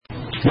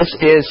This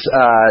is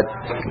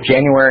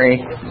January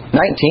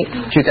 19th,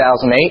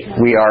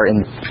 2008. We are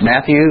in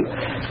Matthew,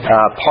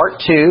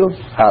 Part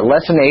 2,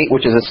 Lesson 8,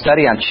 which is a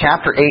study on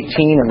Chapter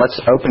 18, and let's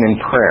open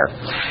in prayer.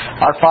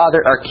 Our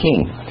Father, our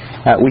King,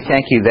 we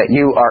thank you that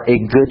you are a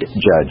good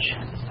judge,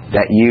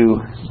 that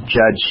you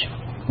judge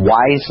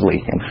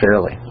wisely and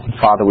fairly.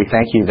 Father, we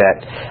thank you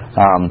that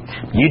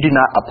you do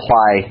not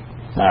apply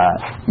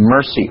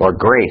mercy or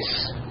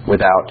grace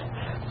without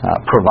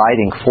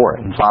providing for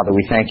it. And Father,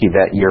 we thank you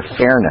that your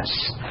fairness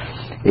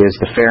is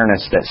the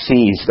fairness that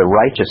sees the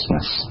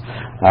righteousness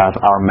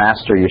of our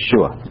Master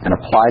Yeshua and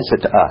applies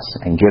it to us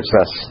and gives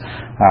us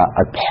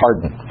a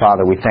pardon.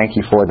 Father, we thank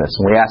you for this.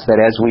 And we ask that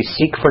as we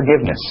seek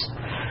forgiveness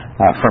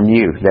from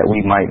you, that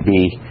we might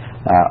be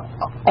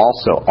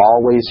also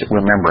always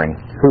remembering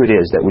who it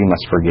is that we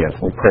must forgive.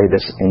 We pray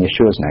this in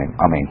Yeshua's name.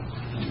 Amen.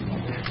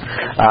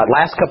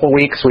 Last couple of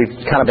weeks, we've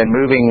kind of been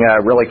moving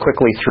really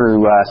quickly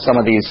through some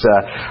of these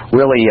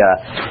really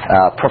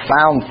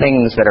profound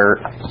things that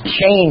are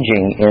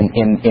changing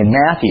in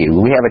Matthew.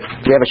 We have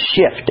a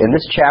shift, and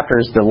this chapter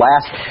is the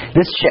last.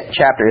 This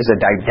chapter is a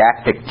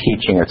didactic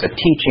teaching. It's a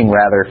teaching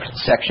rather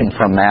section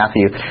from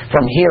Matthew.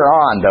 From here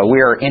on, though,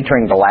 we are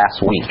entering the last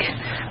week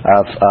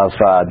of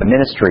the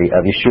ministry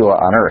of Yeshua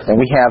on earth, and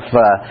we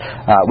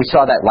we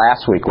saw that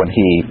last week when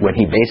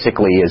he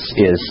basically is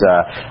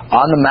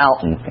on the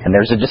mountain, and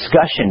there's a discussion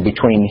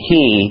between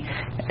he,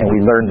 and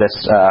we learned this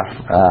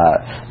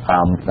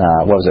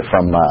what was it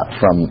from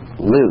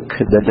Luke,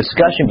 the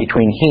discussion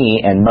between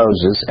he and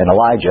Moses and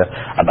Elijah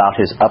about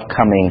his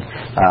upcoming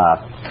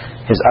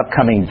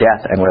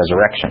death and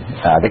resurrection,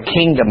 the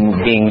kingdom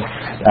being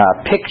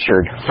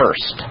pictured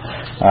first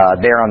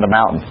there on the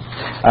mountain.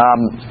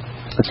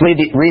 Let's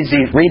read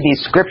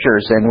these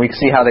scriptures, and we can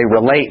see how they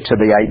relate to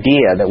the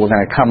idea that we're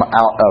going to come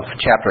out of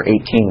chapter 18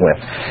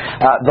 with.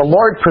 The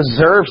Lord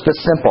preserves the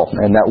simple,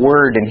 and that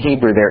word in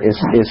Hebrew there is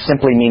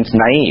simply means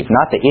naive,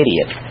 not the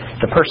idiot,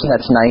 the person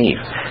that's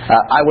naive.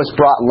 I was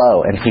brought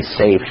low, and He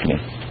saved me.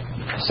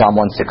 Psalm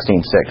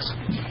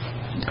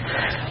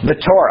 116:6. The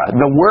Torah,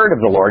 the word of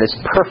the Lord, is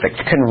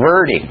perfect,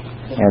 converting,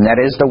 and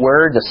that is the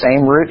word, the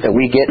same root that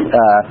we get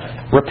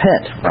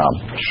repent from,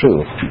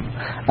 shuv.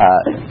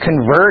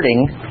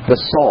 Converting the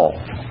soul.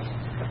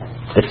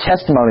 The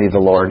testimony of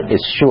the Lord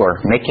is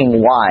sure, making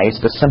wise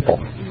the simple.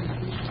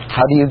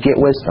 How do you get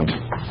wisdom?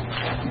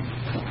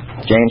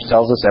 James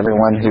tells us,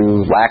 everyone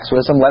who lacks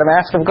wisdom, let him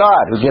ask of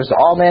God, who gives to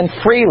all men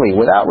freely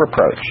without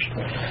reproach.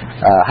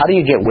 How do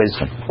you get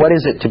wisdom? What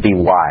is it to be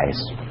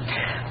wise?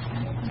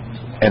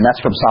 And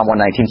that's from Psalm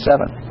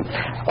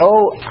 119:7.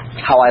 Oh,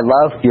 how I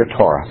love your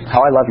Torah,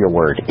 how I love your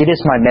word. It is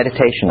my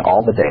meditation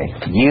all the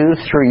day. You,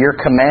 through your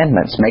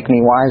commandments, make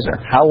me wiser.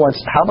 How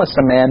does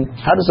a man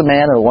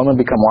or a woman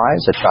become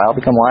wise? A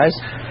child become wise?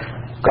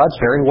 God's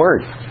very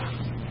word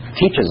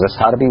teaches us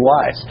how to be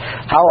wise.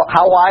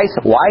 How wise?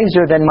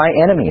 Wiser than my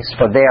enemies,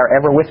 for they are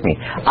ever with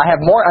me. I have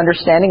more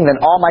understanding than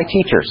all my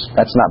teachers.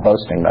 That's not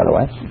boasting, by the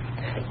way.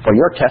 For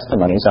your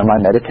testimonies are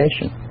my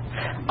meditation.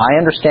 I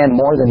understand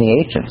more than the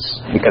ancients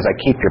because I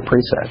keep your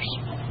precepts.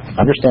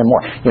 Understand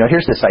more.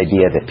 Here's this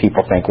idea that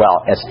people think,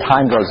 well, as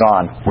time goes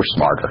on, we're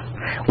smarter.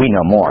 We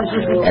know more.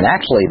 And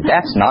actually,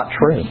 that's not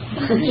true.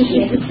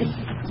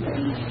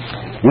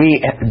 We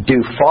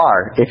do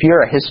far, if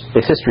you're a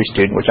history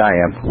student, which I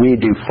am, we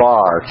do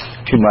far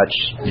too much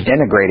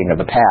denigrating of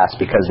the past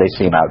because they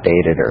seem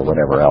outdated or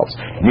whatever else.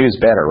 New's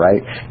better,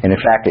 right? And in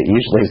fact, it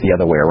usually is the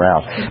other way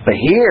around. But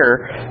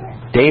here,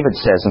 David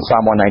says in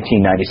Psalm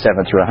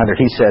 119:97 through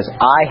 100, he says,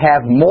 I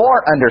have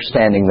more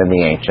understanding than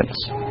the ancients.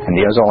 And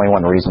there's only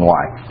one reason why.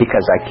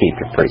 Because I keep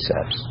your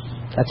precepts.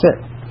 That's it.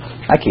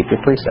 I keep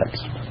your precepts.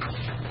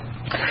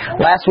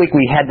 Last week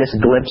we had this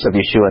glimpse of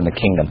Yeshua in the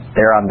kingdom.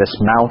 There on this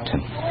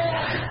mountain.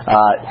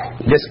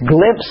 This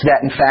glimpse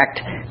that in fact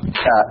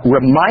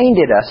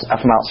reminded us of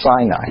Mount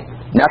Sinai.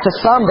 Now to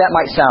some that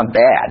might sound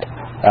bad.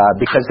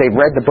 Because they've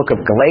read the book of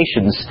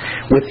Galatians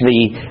with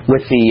the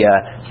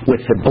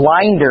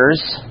blinders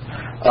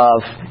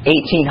of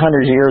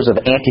 1,800 years of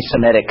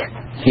anti-Semitic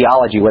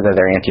theology, whether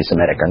they're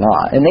anti-Semitic or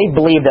not. And they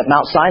believe that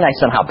Mount Sinai is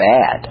somehow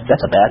bad.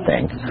 That's a bad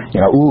thing.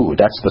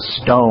 That's the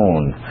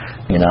stone.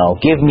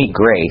 Give me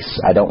grace.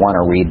 I don't want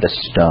to read the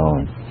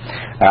stone.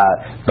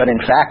 But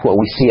in fact, what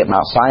we see at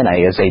Mount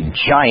Sinai is a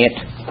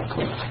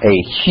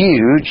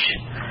huge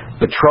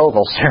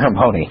betrothal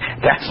ceremony.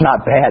 That's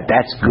not bad.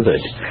 That's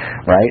good.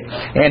 Right?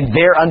 And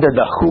there under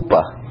the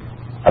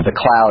chuppah of the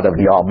cloud of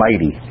the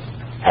Almighty,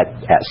 at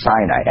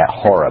Sinai, at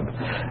Horeb,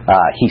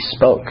 He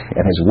spoke,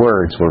 and His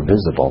words were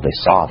visible. They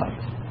saw them.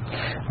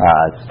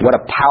 What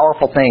a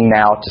powerful thing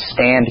now to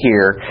stand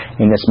here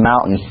in this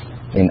mountain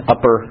in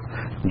Upper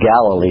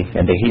Galilee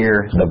and to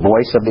hear the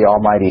voice of the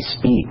Almighty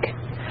speak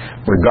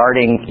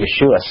regarding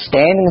Yeshua,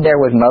 standing there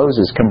with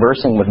Moses,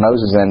 conversing with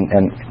Moses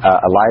and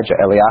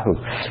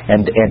Eliyahu,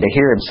 and to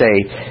hear Him say,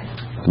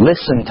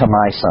 listen to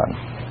my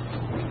son.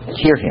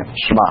 Hear him,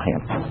 shema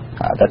him.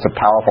 That's a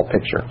powerful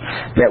picture.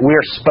 That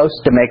we're supposed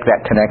to make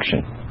that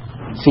connection.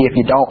 See, if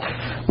you don't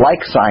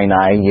like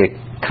Sinai, you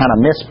kind of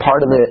miss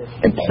part of the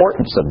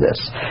importance of this.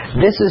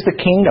 This is the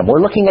kingdom.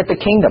 We're looking at the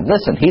kingdom.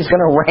 Listen, He's going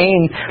to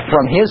reign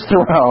from His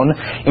throne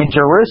in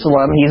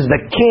Jerusalem. He's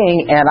the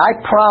king, and I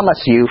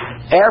promise you,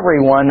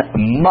 everyone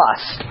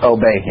must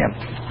obey Him.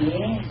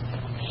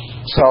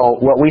 So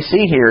what we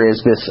see here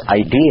is this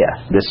idea,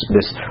 this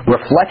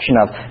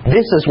reflection of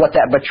this is what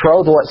that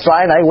betrothal at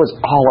Sinai was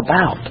all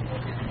about.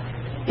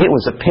 It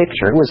was a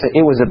picture.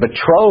 It was a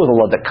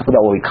betrothal that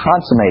will be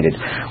consummated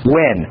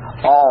when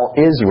all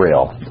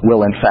Israel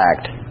will in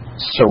fact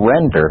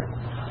surrender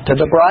to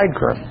the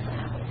bridegroom.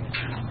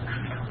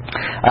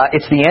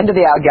 It's the end of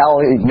the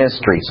Galilee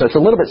ministry, so it's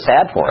a little bit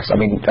sad for us. I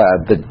mean,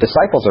 the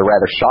disciples are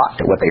rather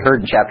shocked at what they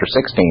heard in chapter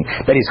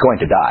 16, that He's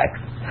going to die.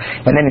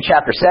 And then in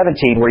chapter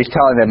 17, where He's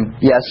telling them,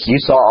 yes, you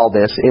saw all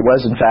this. It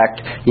was, in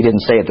fact, He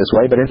didn't say it this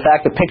way, but in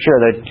fact, a picture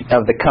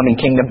of the coming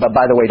kingdom. But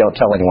by the way, don't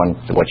tell anyone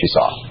what you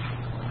saw.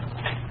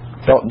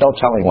 Don't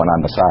tell anyone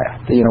I'm Messiah.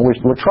 You know,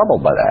 we're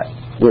troubled by that.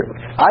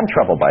 I'm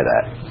troubled by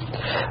that.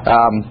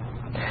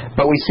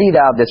 But we see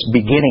now this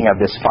beginning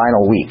of this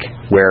final week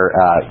where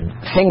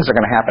things are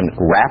going to happen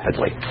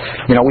rapidly.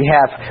 You know, we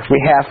have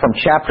from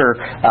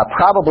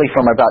probably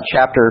from about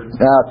chapter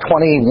 21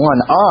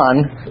 on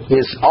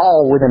is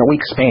all within a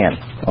week span.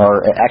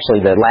 Or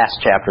actually the last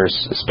chapter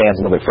spans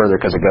a little bit further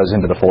because it goes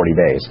into the 40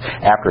 days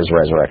after His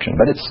resurrection.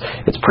 But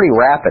it's pretty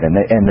rapid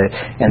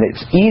and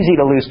it's easy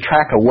to lose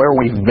track of where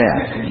we've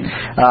been.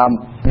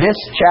 This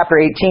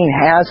chapter 18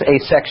 has a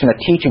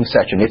teaching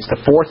section. It's the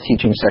fourth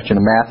teaching section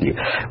of Matthew,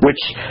 which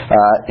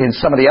in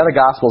some of the other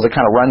Gospels it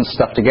kind of runs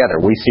stuff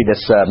together. We see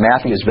this,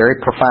 Matthew is very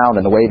profound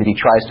in the way that he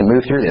tries to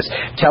move through this,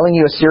 telling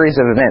you a series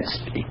of events,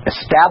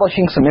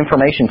 establishing some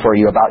information for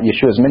you about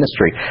Yeshua's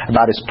ministry,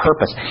 about His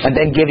purpose, and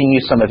then giving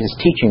you some of His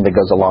teaching that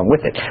goes along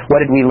with it.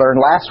 What did we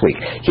learn last week?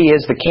 He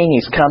is the King.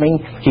 He's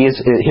coming.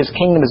 His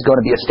kingdom is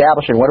going to be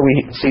established. And what do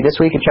we see this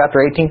week in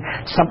chapter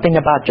 18? Something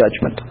about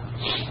judgment,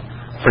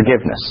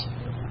 forgiveness.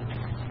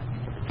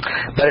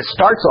 But it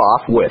starts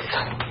off with,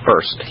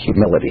 first,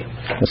 humility.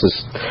 This is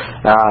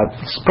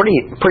it's pretty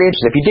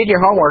interesting. If you did your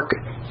homework,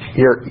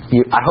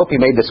 I hope you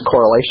made this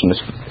correlation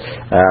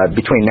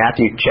between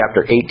Matthew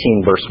chapter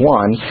 18, verse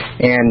 1,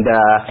 and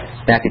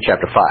Matthew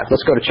chapter 5.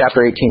 Let's go to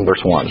chapter 18, verse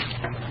 1.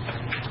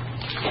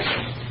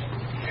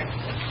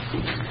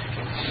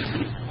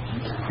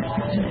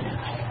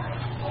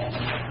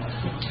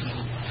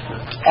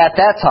 At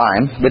that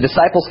time, the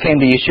disciples came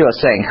to Yeshua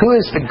saying,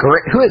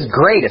 Who is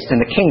greatest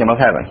in the kingdom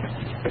of heaven?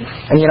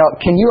 And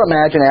can you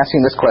imagine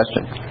asking this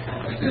question?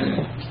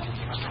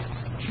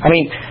 I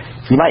mean,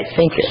 you might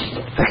think it.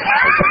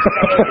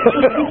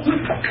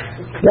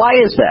 Why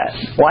is that?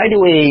 Why do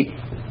we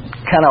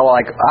kind of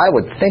I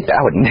would think that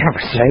I would never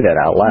say that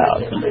out loud.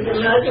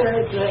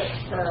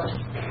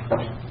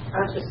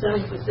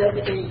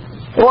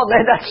 Well,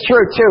 that's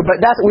true too, but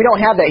we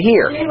don't have that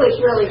here. He was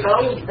really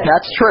bold.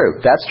 That's true,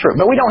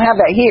 but we don't have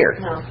that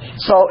here. No.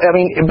 So, I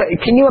mean, but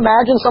can you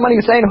imagine somebody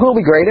saying, "Who will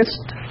be greatest"?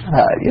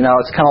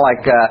 It's kind of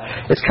like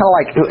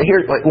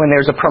here when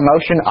there's a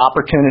promotion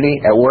opportunity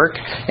at work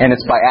and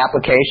it's by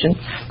application.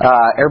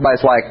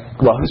 Everybody's like,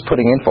 "Well, who's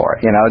putting in for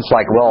it?" It's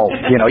like, "Well,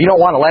 you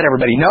don't want to let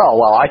everybody know."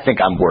 Well, I think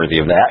I'm worthy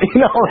of that.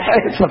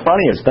 It's the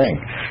funniest thing.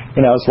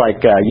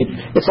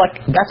 It's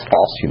like that's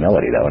false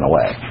humility, though, in a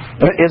way,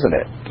 isn't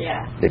it?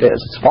 Yeah. It is.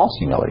 It's false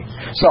humility.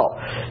 So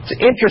it's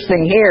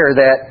interesting here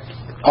that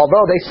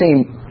although they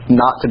seem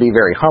not to be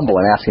very humble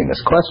in asking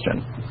this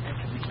question,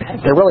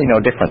 they're really no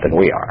different than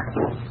we are.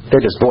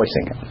 They're just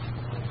voicing it.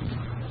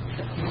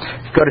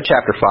 Go to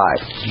chapter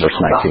 5, verse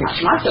 19.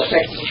 My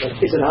question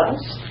is it us?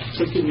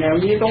 Since you know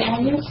you don't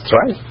want this? That's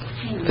right.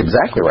 That's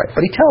exactly right.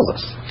 But he tells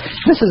us.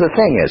 This is the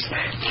thing is,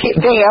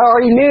 they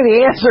already knew the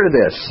answer to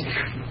this.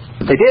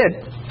 They did.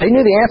 They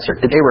knew the answer.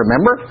 Did they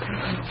remember?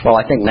 Well,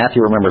 I think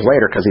Matthew remembers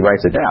later because he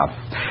writes it down.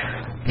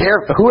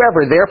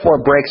 Whoever therefore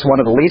breaks one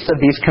of the least of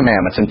these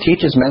commandments and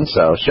teaches men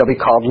so shall be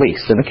called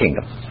least in the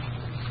kingdom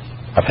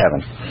of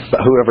heaven.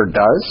 But whoever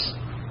does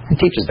and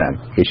teaches them,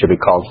 he shall be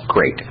called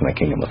great in the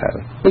kingdom of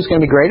heaven. Who's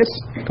going to be greatest?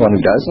 The one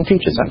who does and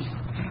teaches them.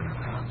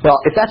 Well,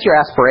 if that's your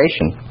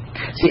aspiration,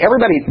 see,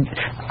 everybody,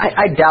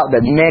 I doubt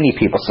that many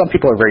people, some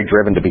people are very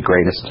driven to be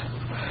greatest.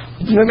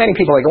 Many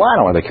people are like, well, I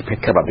don't want to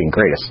care about being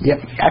greatest. Yeah,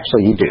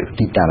 actually you do,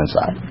 deep down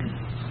inside.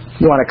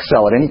 You want to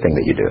excel at anything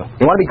that you do.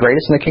 You want to be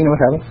greatest in the kingdom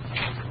of heaven?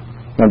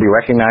 You want to be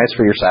recognized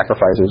for your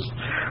sacrifices,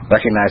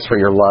 recognized for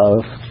your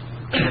love.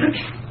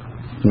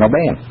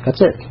 Bam. That's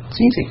it. It's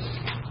easy.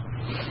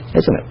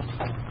 Isn't it?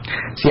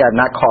 See, I've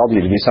not called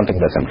you to do something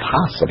that's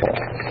impossible.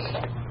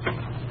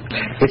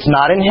 It's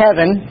not in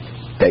heaven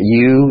that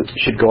you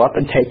should go up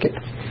and take it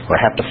or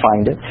have to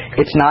find it.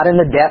 It's not in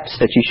the depths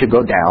that you should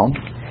go down.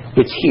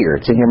 It's here.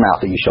 It's in your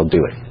mouth that you shall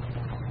do it.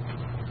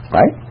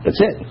 Right?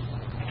 That's it.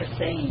 For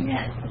saying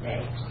that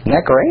today. Isn't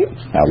that great?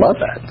 I love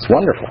that. It's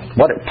wonderful.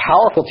 What a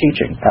powerful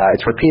teaching.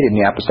 It's repeated in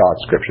the Apostolic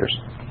Scriptures.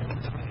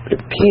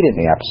 Repeated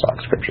in the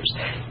Apostolic Scriptures.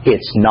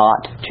 It's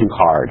not too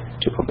hard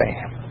to obey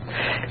Him.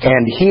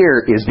 And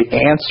here is the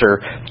answer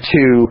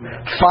to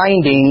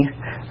finding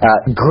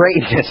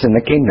greatness in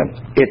the kingdom.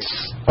 It's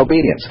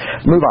obedience.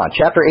 Move on.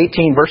 Chapter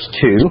 18, verse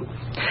 2.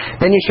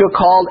 Then Yeshua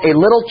called a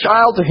little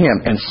child to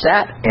him and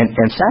sat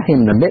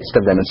him in the midst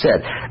of them and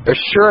said,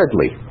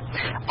 Assuredly,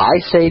 I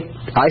say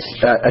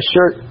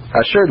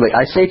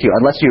to you,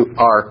 unless you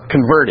are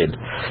converted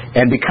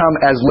and become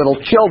as little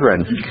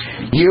children,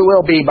 you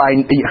will be by...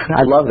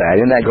 I love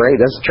that. Isn't that great?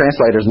 Those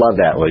translators love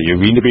that. Well, you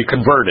mean to be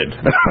converted.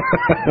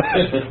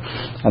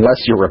 Unless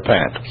you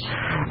repent.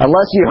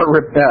 Unless you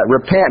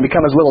repent and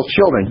become as little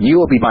children, you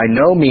will be by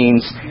no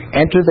means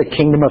enter the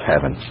kingdom of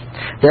heaven.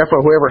 Therefore,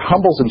 whoever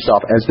humbles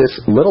himself as this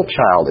little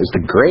child is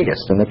the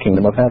greatest in the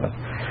kingdom of heaven.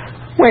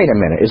 Wait a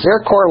minute. Is there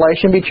a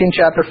correlation between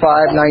chapter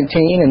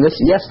 5:19 and this?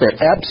 Yes, there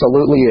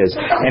absolutely is.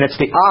 And it's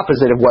the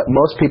opposite of what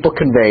most people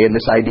convey in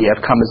this idea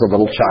of come as a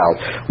little child.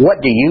 What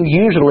do you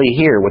usually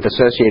hear with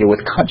associated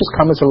with just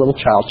come as a little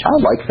child?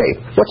 Childlike faith.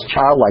 What's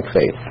childlike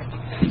faith?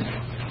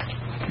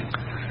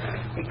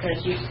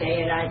 Because you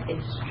say it,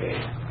 it's true.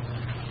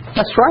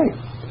 That's right.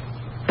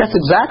 That's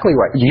exactly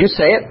right. You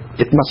say it,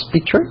 it must be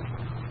true.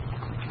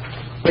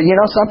 But you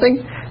know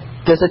something?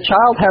 Does a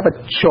child have a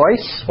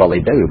choice? Well,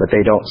 they do, but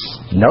they don't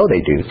know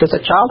they do. Does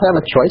a child have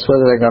a choice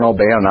whether they're going to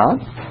obey or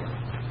not?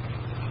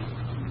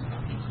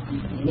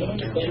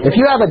 If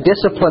you have a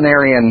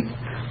disciplinarian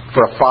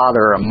for a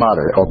father or a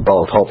mother, or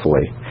both,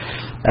 hopefully,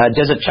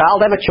 does a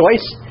child have a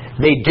choice?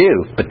 They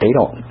do, but they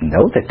don't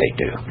know that they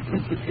do.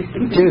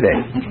 Do they?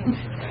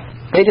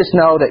 They just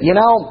know that,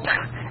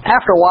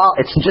 after a while,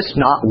 it's just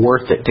not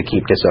worth it to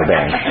keep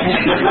disobeying.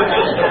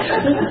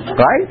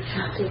 Right?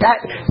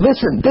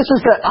 Listen, this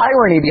is the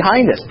irony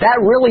behind this. That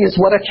really is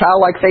what a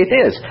childlike faith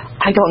is.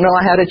 I don't know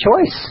I had a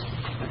choice.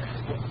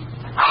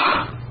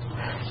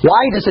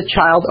 Why does a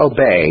child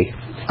obey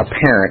a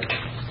parent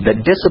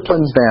that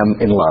disciplines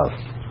them in love?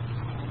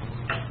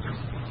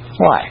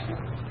 Why?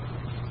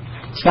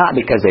 It's not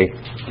because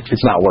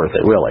it's not worth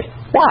it, really.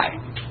 Why?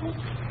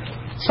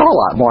 It's a whole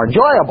lot more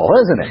enjoyable,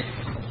 isn't it?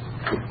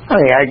 I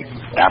mean,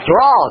 after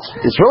all,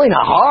 it's really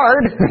not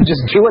hard.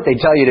 Just do what they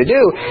tell you to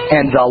do,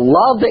 and the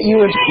love that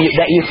you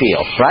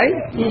feel, right?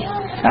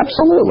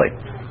 Absolutely.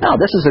 No,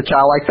 this is a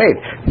childlike faith.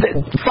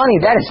 Funny,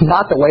 that is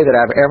not the way that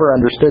I've ever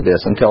understood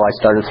this until I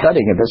started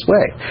studying it this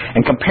way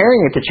and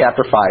comparing it to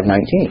chapter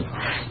 5:19.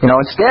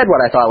 Instead,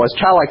 what I thought was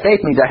childlike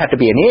faith means I have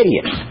to be an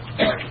idiot.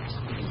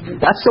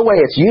 That's the way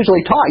it's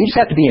usually taught. You just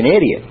have to be an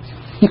idiot.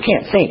 You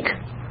can't think.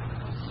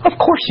 Of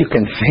course, you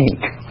can think.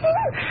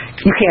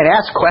 You can't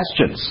ask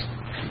questions.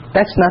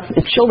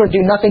 Children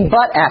do nothing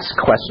but ask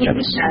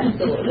questions.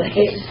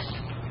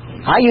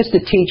 I used to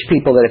teach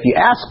people that if you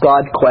ask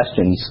God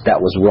questions,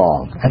 that was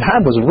wrong. And I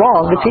was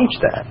wrong to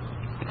teach that.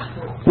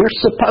 We're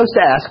supposed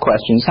to ask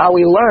questions how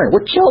we learn.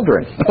 We're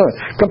children.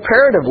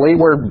 Comparatively,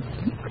 we're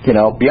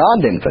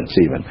beyond infants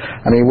even.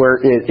 I mean,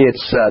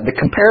 the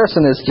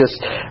comparison is just,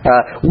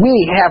 we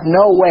have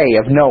no way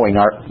of knowing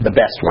the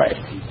best way.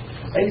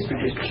 I think it's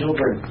because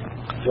children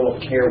don't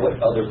care what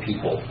other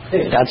people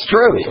think. That's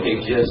true.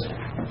 They just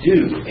do,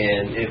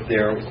 and if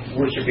they're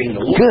worshiping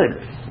the Lord, good,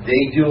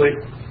 they do it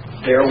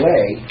their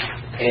way,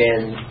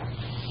 and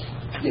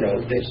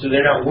so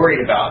they're not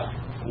worried about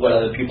what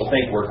other people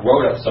think. We're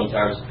grown-ups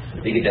sometimes.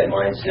 They get that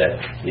mindset,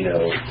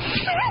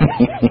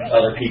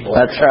 other people.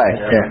 That's right.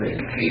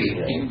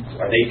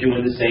 Are they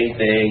doing the same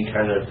thing?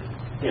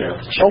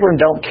 Children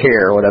don't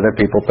care what other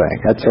people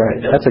think. That's right.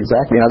 That's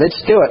exactly. They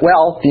just do it.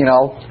 Well,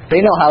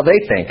 they know how they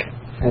think,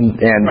 and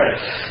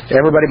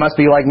everybody must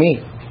be like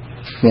me.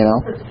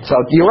 So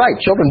you're right.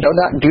 Children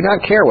do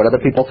not care what other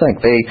people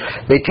think.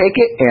 They take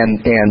it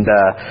and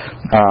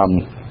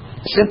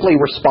simply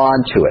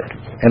respond to it.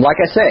 And like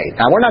I say,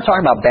 now we're not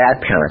talking about bad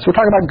parents. We're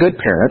talking about good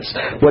parents.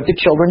 What do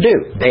children do?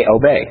 They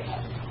obey.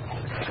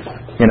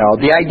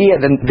 The idea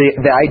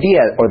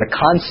or the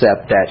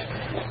concept that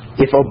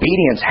if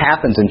obedience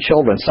happens in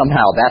children,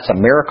 somehow that's a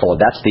miracle.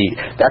 That's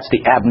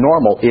the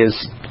abnormal is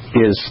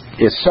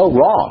so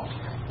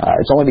wrong.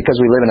 It's only because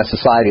we live in a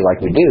society like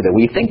we do that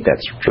we think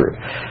that's true.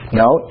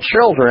 No,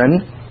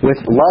 children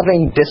with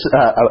loving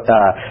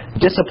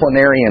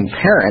disciplinarian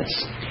parents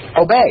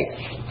obey.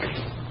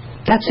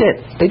 That's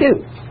it. They do.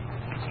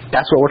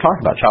 That's what we're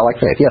talking about, childlike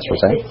faith. Yes,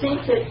 Roseanne? It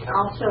seems that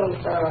also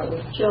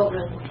with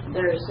children,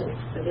 there's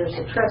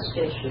a trust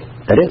issue.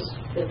 That is.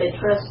 That they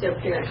trust their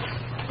parents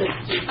to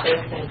keep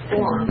them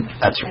informed.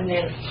 That's right. And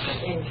then,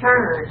 in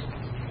turn,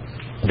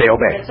 they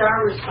obey. it's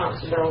our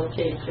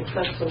responsibility to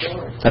trust the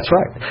Lord. That's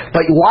right.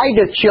 But why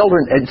do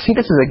children... And see,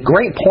 this is a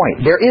great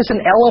point. There is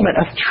an element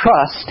of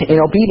trust in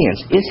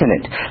obedience, isn't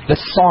it? The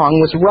song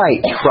was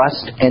right.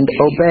 Trust and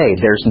obey.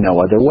 There's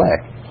no other way.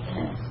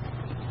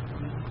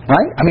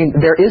 Right? I mean,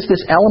 there is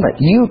this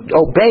element. You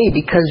obey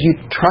because you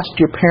trust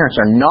your parents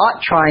are not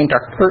trying to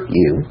hurt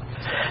you.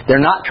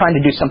 They're not trying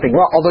to do something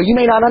wrong, although you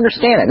may not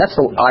understand it. That's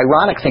the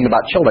ironic thing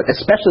about children,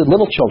 especially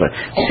little children.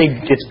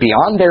 It's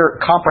beyond their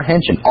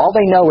comprehension. All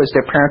they know is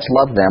their parents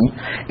love them,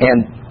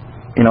 and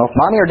if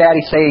mommy or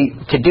daddy say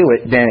to do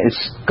it, then it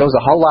goes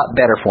a whole lot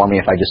better for me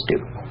if I just do.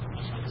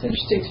 It's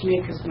interesting to me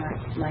because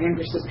my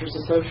younger sister's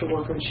a social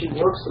worker and she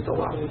works with a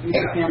lot of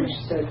abusive families.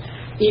 She said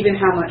even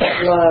how much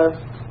love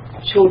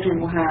children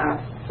will have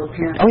for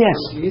parents Oh, yes.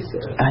 who are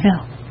abusive. I know.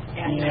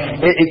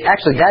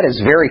 Actually, that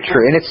is very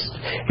true, and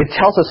it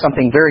tells us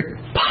something very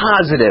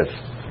positive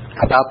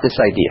about this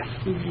idea.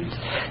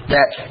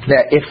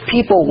 That if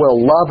people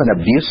will love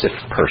an abusive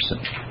person,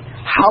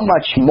 how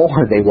much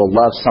more they will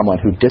love someone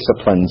who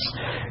disciplines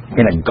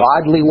in a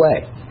godly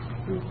way.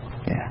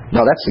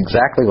 No, that's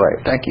exactly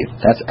right. Thank you.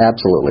 That's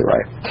absolutely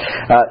right.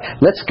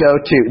 Let's go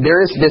to,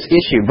 there is this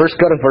issue. Go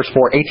to verse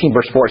 4, 18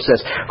 verse 4. It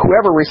says,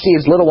 whoever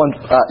receives little one,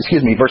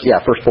 verse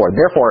 4.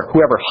 Therefore,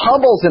 whoever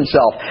humbles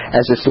himself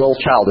as this little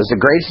child is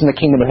the greatest in the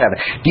kingdom of heaven.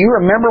 Do you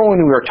remember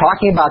when we were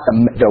talking about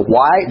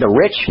the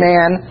rich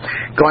man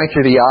going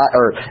through the eye,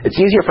 or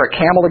it's easier for a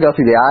camel to go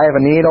through the eye of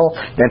a needle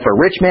than for a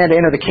rich man to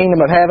enter the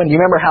kingdom of heaven? Do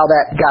you remember how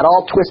that got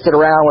all twisted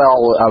around?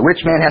 Well, a rich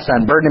man has to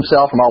unburden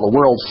himself from all the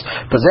world's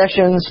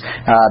possessions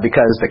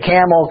because the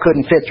camel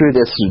couldn't fit through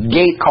this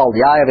gate called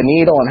the eye of a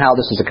needle, and how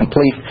this is a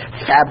complete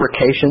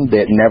fabrication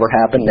that never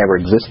happened, never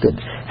existed,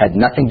 had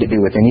nothing to do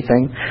with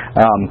anything.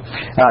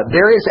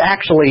 There is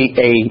actually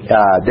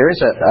I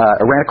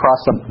ran across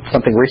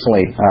something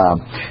recently.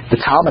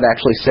 The Talmud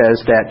actually says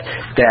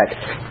that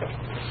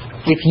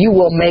if you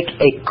will make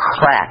a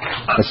crack,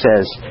 it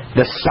says,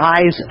 the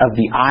size of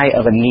the eye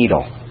of a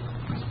needle,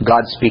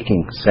 God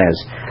speaking says,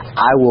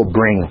 I will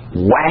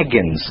bring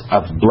wagons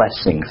of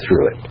blessing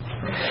through it.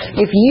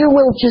 If you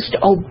will just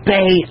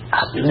obey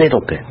a little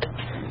bit,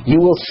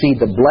 you will see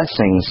the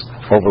blessings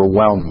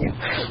overwhelm you.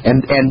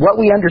 And what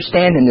we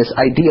understand in this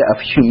idea of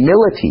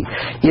humility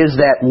is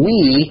that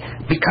we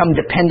become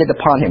dependent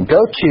upon Him. Go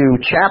to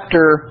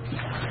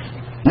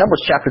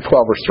Numbers chapter 12,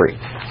 verse 3.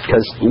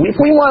 Because if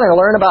we want to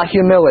learn about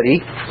humility,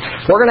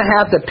 we're going to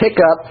have to pick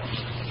up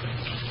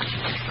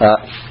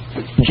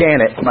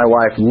Janet, my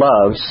wife,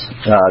 loves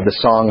the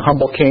song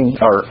Humble King,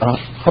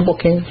 Humble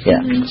King?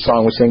 Yeah, the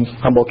song we sing,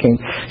 Humble King.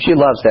 She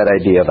loves that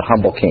idea of the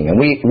humble king. And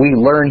we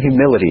learn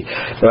humility.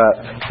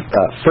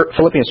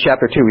 Philippians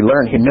chapter 2, we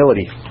learn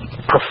humility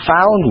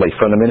profoundly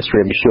from the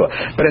ministry of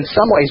Yeshua. But in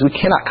some ways, we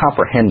cannot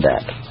comprehend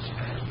that,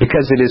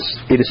 because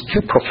it is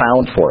too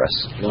profound for us.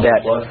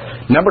 That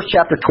Numbers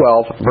chapter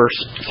 12,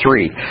 verse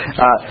 3.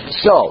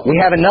 So, we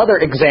have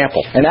another example.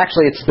 And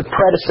actually, it's the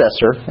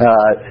predecessor,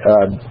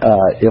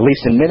 at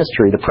least in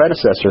ministry, the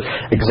predecessor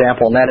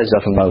example, and that is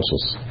of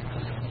Moses.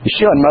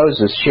 Yeshua and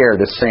Moses share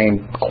the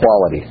same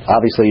quality.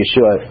 Obviously,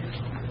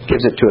 Yeshua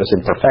gives it to us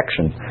in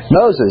perfection.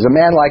 Moses, a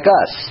man like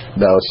us,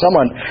 though,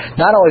 someone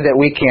not only that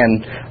we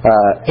can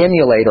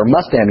emulate or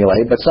must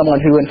emulate, but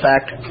someone who, in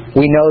fact,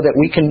 we know that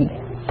we can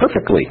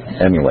perfectly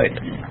emulate,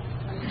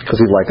 because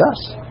he's like us.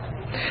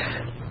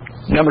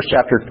 Numbers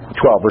chapter 12,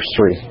 verse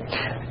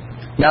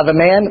 3. Now the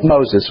man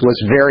Moses was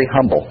very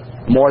humble,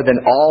 more than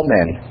all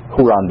men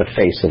who were on the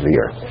face of the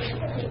earth.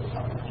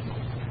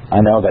 I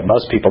know that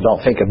most people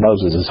don't think of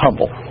Moses as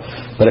humble,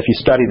 but if you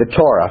study the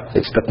Torah,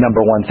 it's the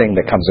number one thing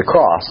that comes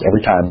across every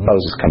time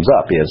Moses comes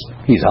up is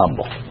he's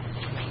humble.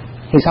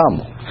 He's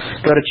humble.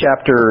 Go to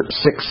chapter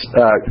 6.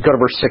 Go to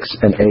verse 6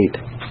 and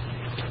 8.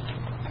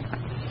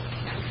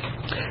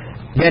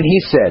 Then he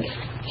said,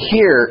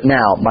 "Hear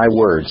now my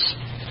words."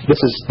 This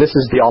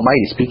is the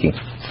Almighty speaking.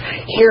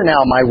 "Hear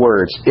now my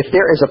words. If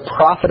there is a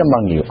prophet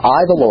among you, I,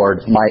 the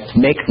Lord, might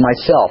make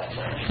myself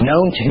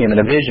known to him in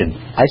a vision.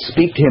 I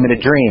speak to him in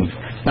a dream.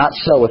 Not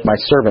so with my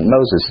servant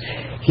Moses.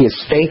 He is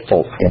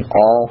faithful in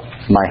all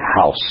my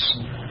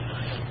house."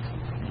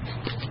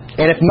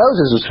 And if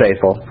Moses was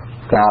faithful,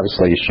 then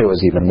obviously Yeshua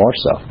is even more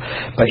so.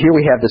 But here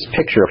we have this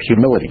picture of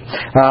humility.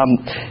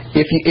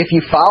 If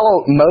you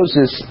follow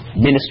Moses'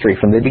 ministry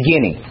from the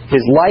beginning,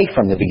 his life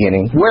from the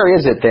beginning, where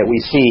is it that we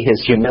see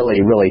his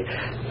humility really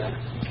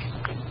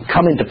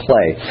come into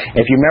play?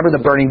 If you remember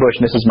the burning bush,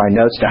 and this is my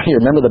notes down here,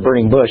 remember the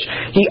burning bush,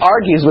 he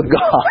argues with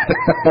God.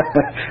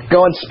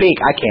 Go and speak.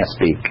 I can't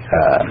speak.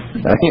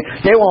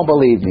 They won't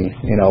believe me.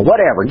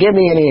 Whatever. Give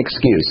me any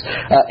excuse.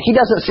 He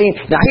doesn't seem...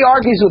 Now, he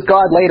argues with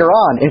God later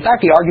on. In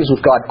fact, he argues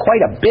with God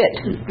quite a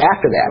bit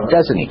after that,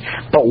 doesn't he?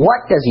 But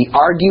what does he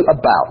argue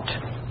about?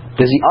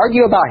 Does he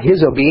argue about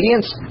his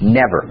obedience?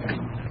 Never.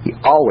 He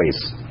always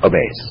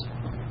obeys.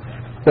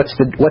 What's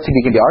he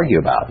going to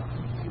argue about?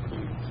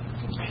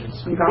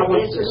 God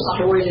wants to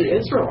destroy the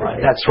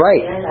Israelites. That's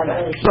right.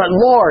 But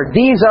Lord,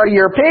 these are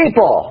your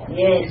people.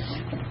 Yes.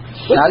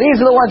 Now these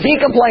are the ones he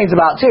complains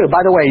about too. By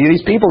the way,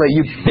 these people that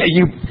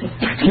you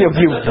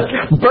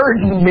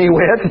burden me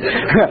with.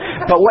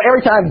 But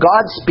every time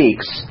God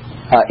speaks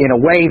in a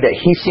way that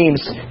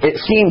it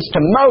seems to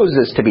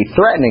Moses to be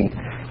threatening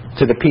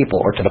to the people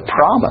or to the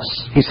promise,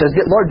 he says,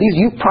 "Lord, these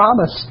you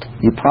promised.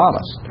 You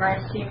promised."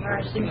 Mercy,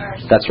 mercy,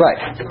 mercy. That's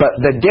right. But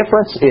the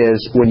difference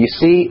is when you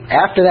see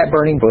after that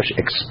burning bush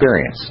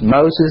experience,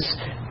 Moses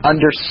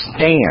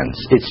understands,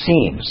 it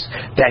seems,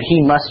 that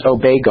he must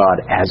obey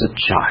God as a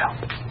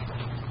child.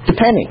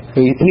 Depending.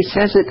 He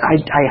says it, I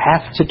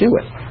have to do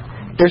it.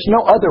 There's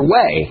no other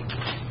way.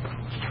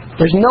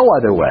 There's no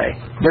other way.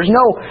 There's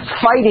no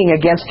fighting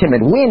against him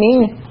and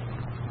winning.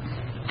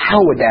 How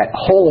would that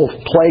whole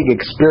plague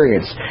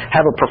experience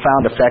have a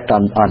profound effect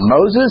on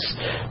Moses?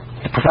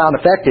 The profound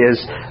effect is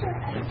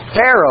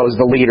Pharaoh's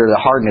the leader that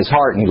hardened his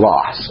heart and he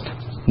lost.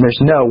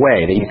 There's no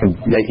way that you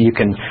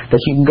can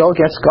go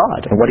against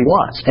God and what He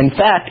wants. In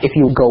fact, if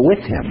you go with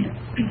Him,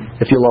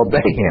 if you'll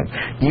obey Him,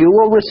 you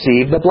will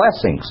receive the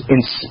blessings in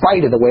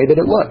spite of the way that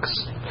it looks.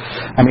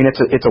 I mean,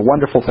 it's a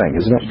wonderful thing,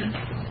 isn't it?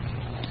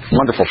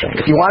 Wonderful thing.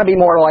 If you want to be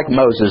more like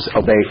Moses,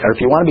 obey. Or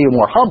if you want to be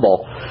more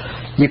humble,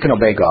 you can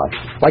obey God,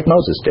 like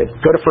Moses did.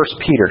 Go to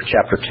 1 Peter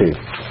chapter 2.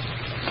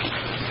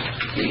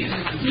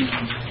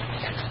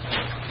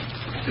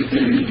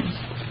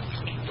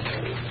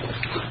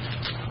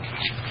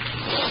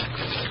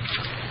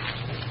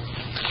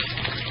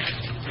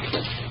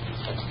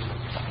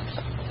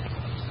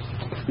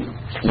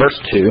 Verse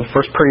 2,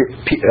 1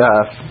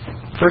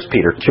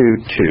 Peter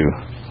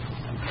 2:2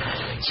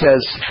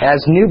 says, as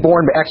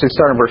newborn, actually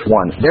start in verse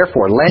 1,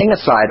 therefore, laying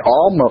aside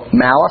all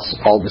malice,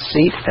 all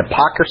deceit,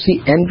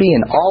 hypocrisy, envy,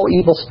 and all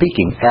evil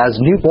speaking, as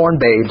newborn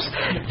babes,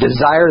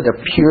 desire the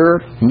pure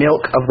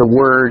milk of the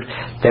Word,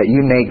 that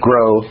you may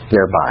grow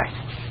thereby.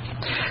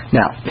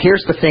 Now,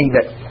 here's the thing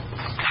that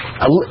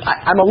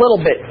I'm a little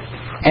bit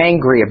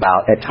angry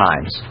about at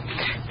times.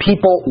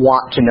 People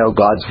want to know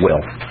God's will.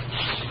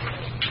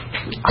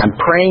 I'm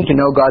praying to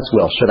know God's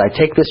will. Should I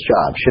take this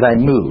job? Should I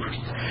move?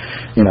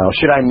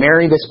 Should I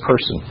marry this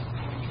person?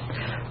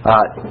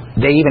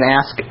 They even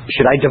ask,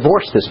 should I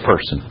divorce this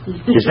person?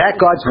 Is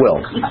that God's will?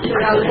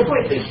 Should I live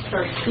with this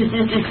person?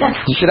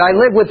 Should I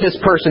live with this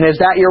person? Is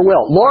that your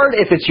will? Lord,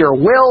 if it's your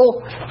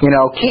will,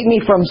 keep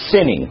me from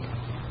sinning.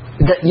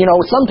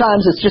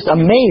 Sometimes it's just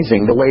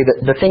amazing the way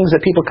that the things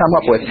that people come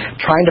up with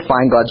trying to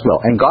find God's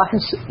will. And God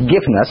has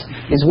given us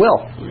His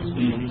will.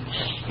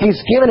 He's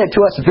given it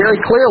to us very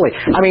clearly.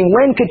 I mean,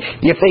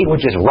 if they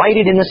would just write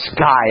it in the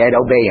sky, I'd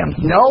obey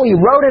Him. No, He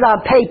wrote it on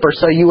paper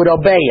so you would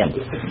obey Him.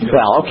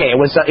 Well, okay, it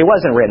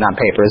wasn't written on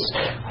paper. It's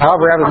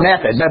however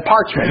method, the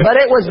parchment. But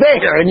it was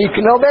there, and you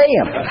can obey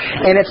Him.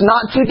 And it's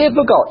not too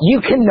difficult.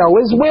 You can know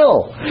His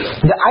will.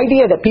 The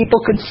idea that people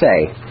could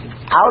say,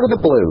 out of the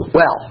blue,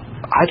 well,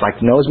 I'd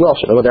like to know His will,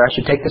 whether I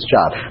should take this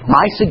job.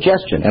 My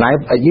suggestion, and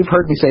you've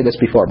heard me say this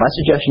before, my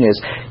suggestion is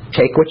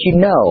take what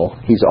you know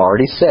He's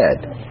already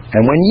said.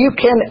 And when you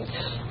can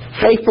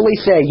faithfully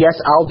say, yes,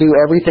 I'll do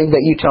everything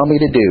that you tell me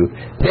to do,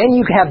 then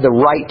you have the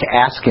right to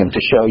ask Him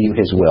to show you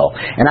His will.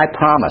 And I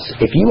promise,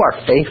 if you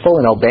are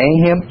faithful in obeying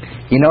Him,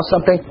 you know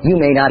something? You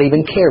may not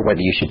even care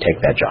whether you should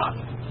take that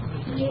job.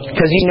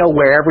 Because you know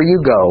wherever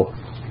you go,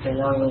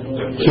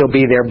 He'll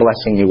be there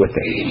blessing you with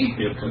it.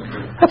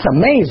 That's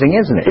amazing,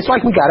 isn't it? It's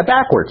like we got it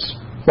backwards.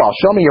 Well,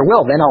 show me your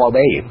will, then I'll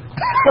obey you.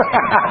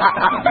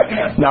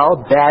 No,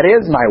 that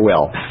is my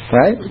will.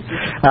 Right?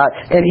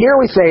 And here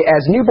we say,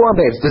 as newborn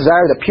babes,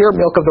 desire the pure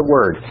milk of the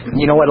Word.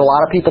 You know what a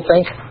lot of people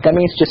think? That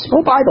means just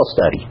Bible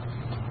study.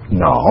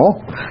 No.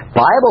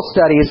 Bible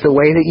study is the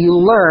way that you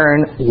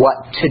learn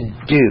what to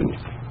do.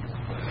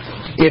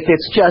 If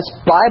it's just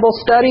Bible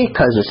study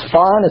because it's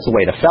fun, it's a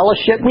way to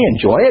fellowship, we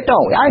enjoy it,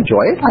 don't we? I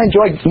enjoy it. I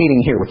enjoy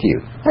meeting here with you.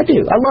 I do.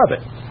 I love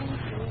it.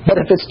 But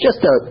if it's just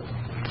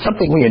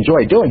something we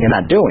enjoy doing and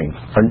not doing,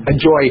 or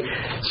enjoy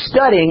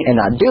studying and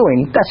not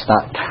doing, that's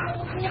not.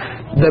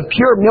 The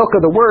pure milk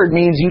of the Word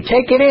means you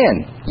take it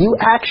in. You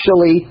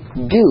actually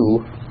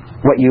do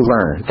what you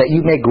learn, that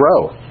you may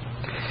grow.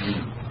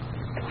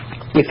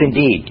 If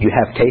indeed you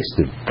have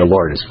tasted the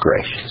Lord is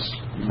gracious.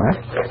 Right?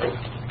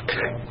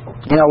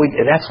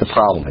 That's the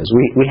problem, is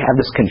we have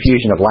this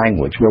confusion of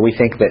language where we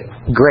think that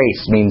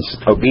grace means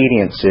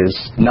obedience is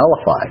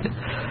nullified,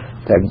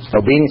 that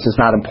obedience is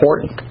not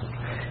important.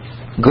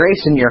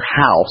 Grace in your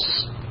house,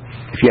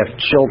 if you have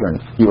children,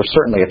 you were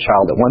certainly a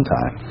child at one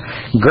time.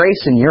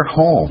 Grace in your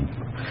home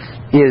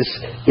is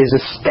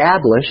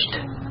established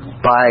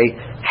by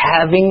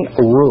having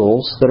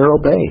rules that are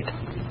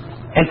obeyed.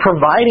 And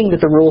providing that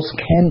the rules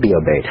can be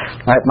obeyed.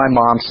 My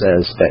mom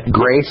says that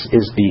grace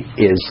is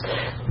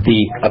the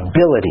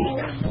ability,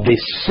 the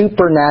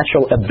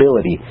supernatural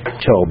ability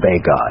to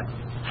obey God.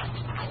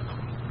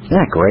 Isn't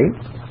that great?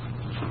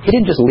 He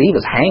didn't just leave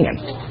us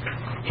hanging.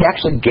 He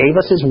actually gave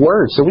us His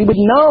Word so we would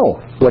know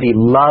what He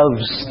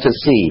loves to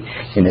see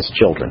in His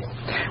children.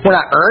 We're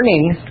not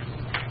earning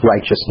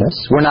righteousness.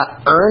 We're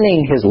not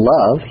earning His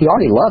love. He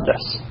already loved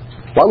us.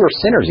 While we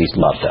were sinners, He's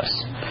loved us.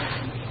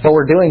 What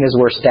we're doing is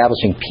we're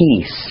establishing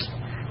peace.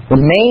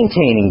 We're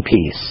maintaining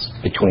peace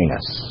between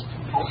us.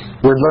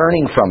 We're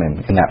learning from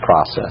Him in that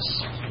process.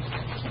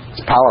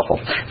 It's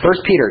powerful.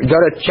 1 Peter, go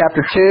to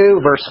chapter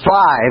 2, verse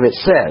 5, it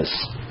says,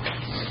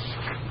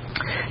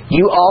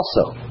 you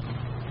also,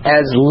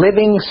 as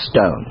living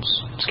stones,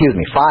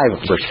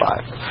 5 verse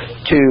 5.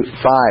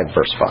 5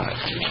 verse 5.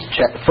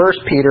 Check 1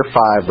 Peter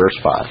 5 verse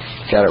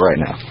 5. Got it right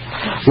now.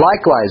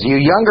 Likewise, you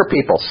younger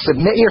people,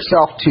 submit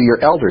yourself to your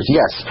elders.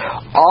 Yes,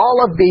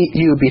 all of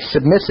you be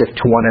submissive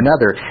to one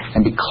another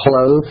and be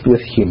clothed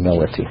with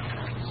humility.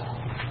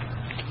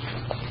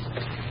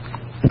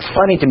 It's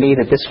funny to me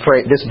that this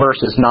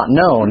verse is not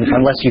known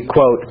unless you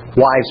quote,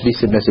 wives be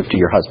submissive to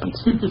your husbands.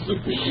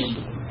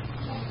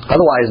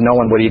 Otherwise, no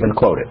one would even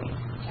quote it.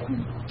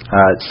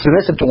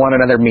 Submissive to one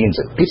another means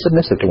it. Be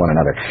submissive to one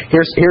another.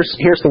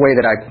 Here's the way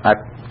that I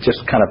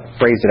just kind of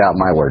phrased it out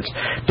in my words.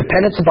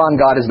 Dependence upon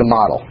God is the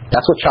model.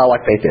 That's what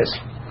childlike faith is.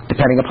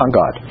 Depending upon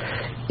God.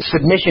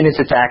 Submission is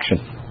its action.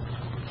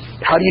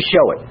 How do you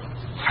show it?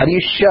 How do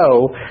you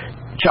show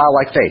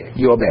childlike faith?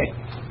 You obey.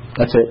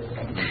 That's it.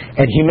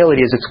 And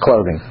humility is its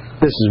clothing.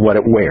 This is what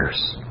it wears.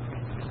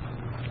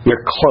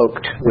 You're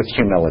cloaked with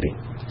humility.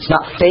 It's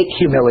not fake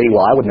humility.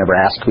 Well, I would never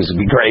ask who's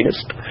the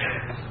greatest.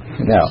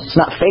 No, it's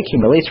not fake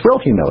humility. It's real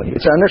humility.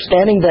 It's an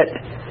understanding that,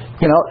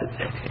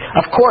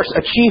 of course,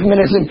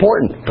 achievement is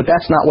important, but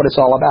that's not what it's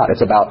all about.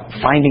 It's about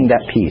finding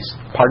that peace.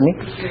 Pardon me?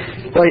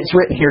 Well, it's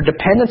written here,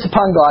 dependence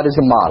upon God is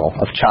the model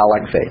of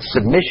childlike faith.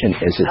 Submission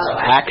is its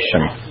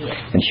action,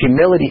 and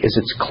humility is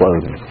its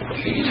clothing.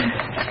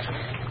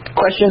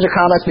 Questions or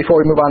comments before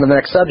we move on to the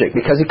next subject?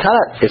 Because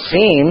it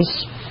seems,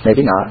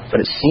 maybe not,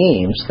 but it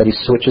seems that he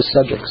switches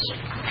subjects.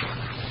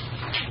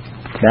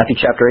 Matthew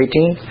chapter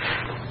 18.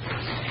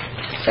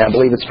 I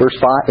believe it's verse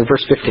 15.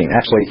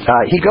 Actually,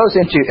 he goes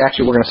into,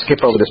 we're going to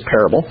skip over this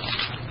parable.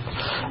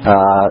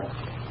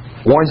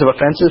 Warns of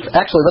offenses.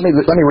 Actually,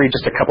 let me read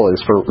just a couple of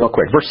this real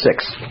quick. Verse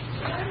 6.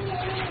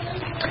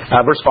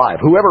 Verse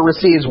 5. Whoever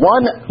receives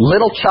one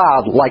little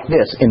child like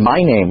this in my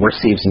name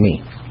receives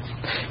me.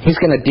 He's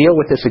going to deal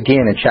with this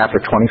again in chapter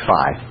 25.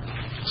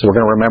 So we're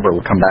going to remember,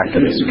 we'll come back to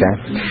this,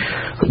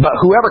 okay? But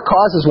whoever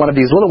causes one of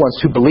these little ones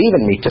who believe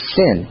in me to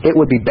sin, it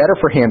would be better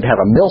for him to have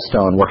a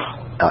millstone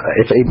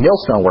if a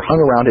millstone were hung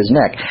around his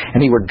neck,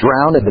 and he were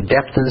drowned in the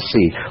depth of the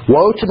sea.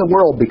 Woe to the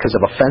world because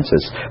of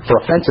offenses, for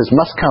offenses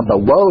must come,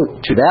 but woe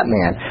to that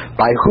man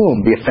by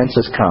whom the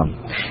offenses come.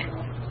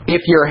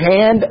 If your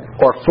hand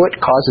or foot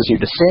causes you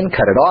to sin,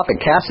 cut it off and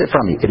cast it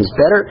from you. It is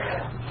better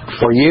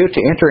for you to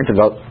enter into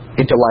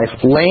life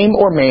lame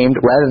or maimed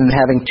rather than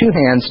having 2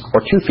 hands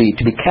or 2 feet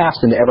to be cast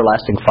into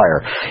everlasting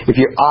fire. If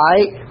your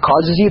eye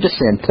causes you to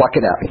sin, pluck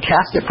it out and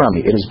cast it from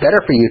you. It is better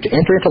for you to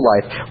enter into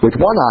life with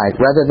 1 eye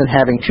rather than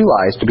having 2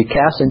 eyes to be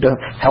cast into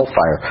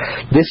hellfire.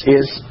 This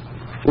is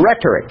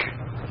rhetoric.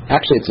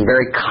 Actually, it's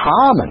very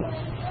common.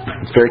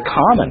 It's very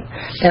common.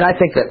 And I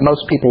think that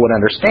most people would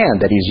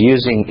understand that he's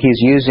using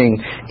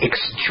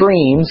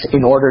extremes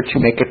in order to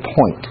make a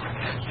point.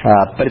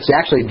 But it's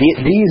actually,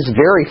 these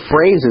very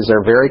phrases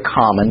are very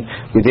common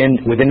within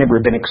the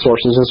rabbinic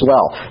sources as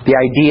well. The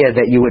idea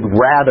that you would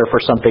rather for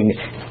something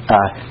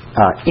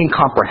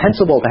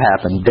incomprehensible to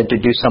happen than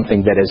to do something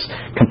that is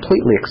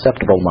completely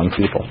acceptable among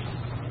people.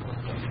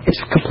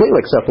 It's completely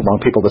acceptable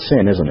among people to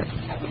sin, isn't it?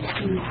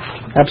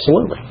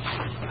 Absolutely.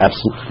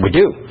 Absolutely. We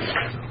do.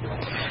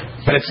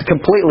 But it's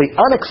completely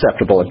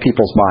unacceptable in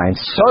people's minds,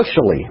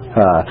 socially,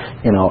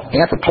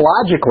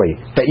 anthropologically,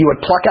 that you would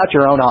pluck out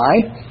your own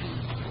eye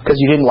because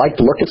you didn't like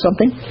to look at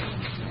something.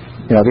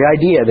 The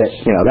idea that,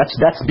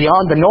 that's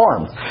beyond the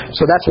norm.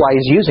 So that's why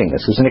he's using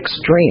this as an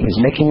extreme.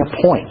 He's making a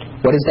point.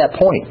 What is that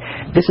point?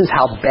 This is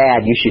how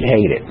bad you should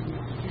hate it.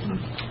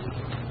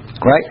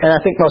 Right? And I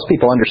think most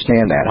people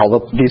understand that.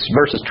 Although these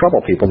verses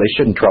trouble people, they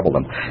shouldn't trouble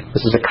them.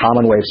 This is a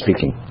common way of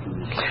speaking.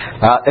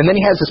 And then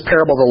he has this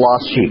parable of the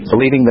lost sheep,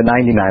 believing the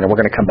 99, and we're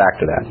going to come back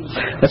to that.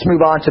 Let's move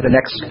on to the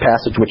next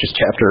passage, which is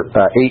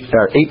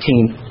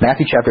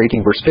Matthew chapter 18,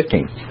 verse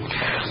 15.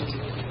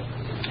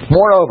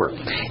 Moreover,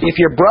 if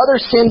your brother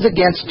sins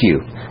against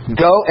you,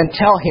 go and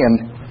tell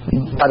him.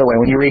 By the way,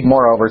 when you read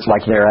moreover, it's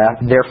like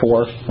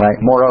therefore, right?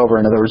 Moreover,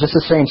 in other words, it's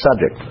the same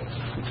subject.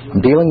 I'm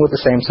dealing with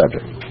the same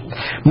subject.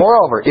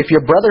 Moreover, if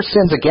your brother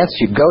sins against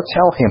you, go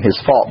tell him his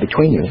fault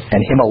between you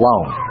and him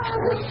alone.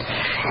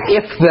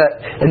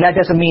 And that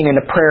doesn't mean in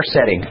a prayer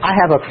setting. I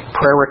have a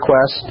prayer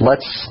request.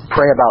 Let's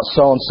pray about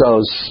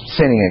so-and-so's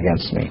sinning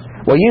against me.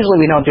 Well, usually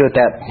we don't do it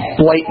that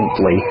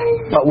blatantly,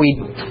 but we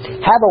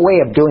have a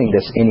way of doing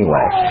this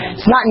anyway.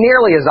 It's not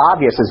nearly as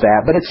obvious as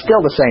that, but it's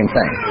still the same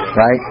thing,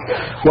 right?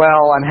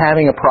 Well, I'm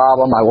having a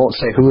problem. I won't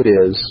say who it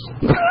is.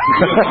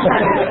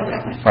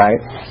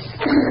 Right?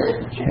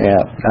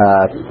 Yeah.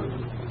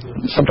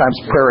 Sometimes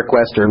prayer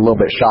requests are a little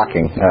bit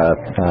shocking.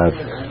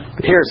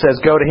 Here it says,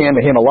 go to him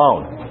and him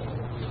alone.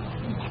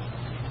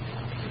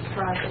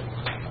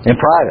 In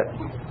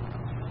private.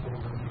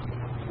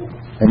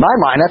 In my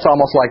mind, that's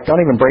almost like, don't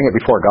even bring it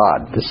before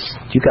God.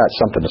 You got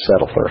something to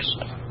settle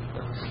first.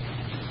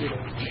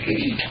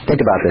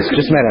 Think about this.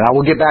 Just a minute. I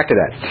will get back to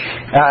that.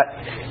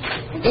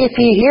 If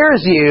he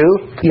hears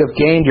you, you have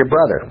gained your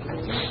brother.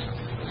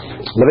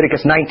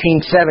 Leviticus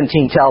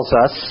 19:17 tells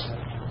us,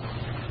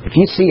 if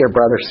you see your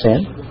brother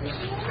sin,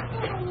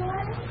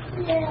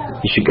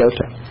 you should go to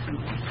him.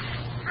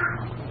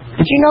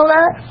 Did you know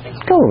that?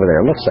 Go over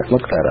there.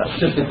 Look that up.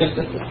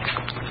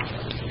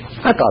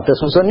 I thought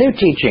this was a new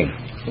teaching.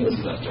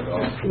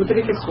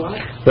 Leviticus what?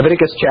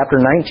 Leviticus chapter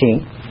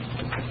 19.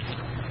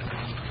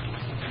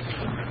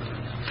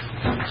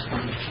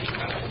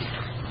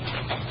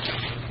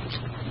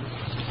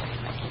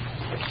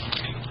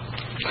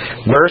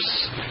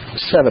 Verse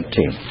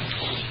 17.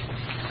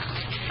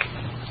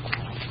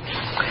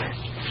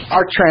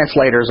 Our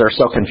translators are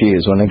so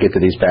confused when they get to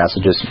these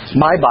passages.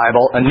 My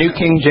Bible, a New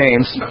King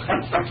James,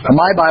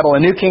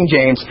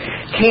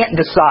 can't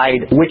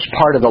decide which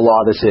part of the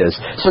law this is.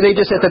 So they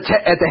just at the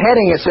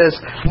heading it says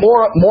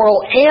moral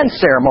and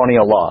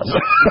ceremonial laws.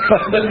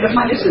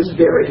 This is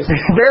various.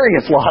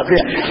 Various laws.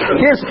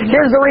 Yeah.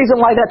 Here's the reason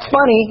why that's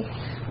funny.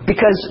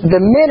 Because the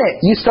minute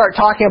you start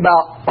talking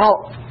about,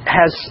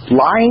 has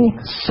lying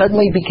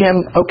suddenly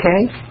become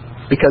okay?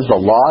 Because the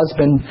law has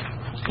been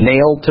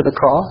nailed to the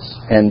cross?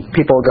 And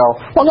people go,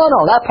 well, no,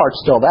 that part's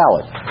still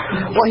valid.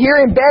 Well,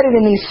 you're embedded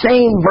in these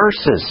same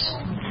verses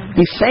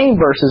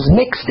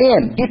mixed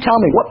in. You tell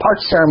me, what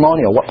part's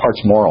ceremonial, what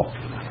part's moral?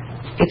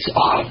 It's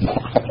all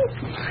moral.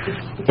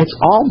 It's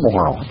all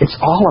moral. It's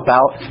all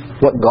about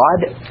what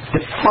God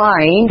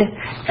defined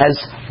as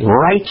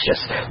righteous.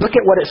 Look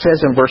at what it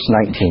says in verse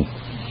 19.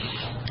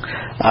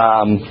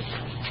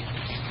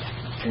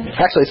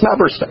 Actually, it's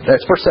not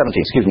it's verse 17,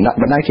 excuse me,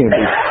 but 19 would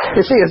be.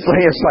 You see, it's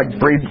like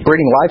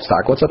breeding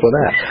livestock. What's up with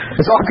that?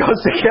 It all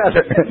goes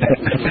together.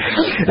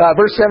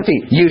 Verse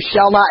 17, you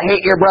shall not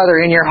hate your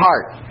brother in your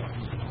heart.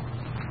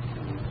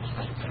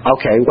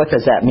 Okay, what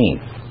does that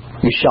mean?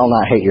 You shall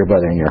not hate your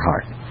brother in your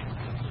heart.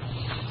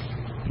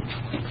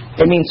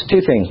 It means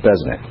two things,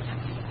 doesn't it?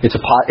 It's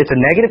a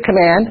negative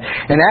command,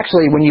 and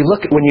actually, when you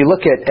look at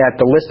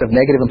the list of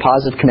negative and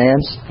positive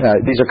commands,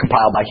 these are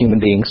compiled by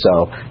human beings,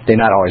 so they're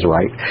not always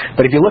right.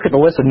 But if you look at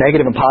the list of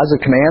negative and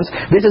positive commands,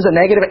 this is a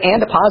negative and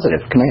a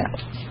positive command.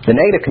 The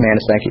negative command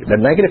is thank you. The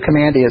negative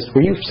command is,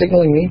 were you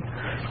signaling me?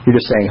 You're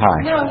just saying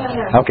hi.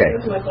 No. Okay.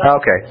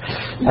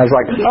 I was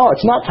like,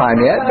 it's not time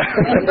yet.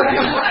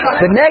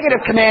 The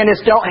negative command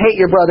is don't hate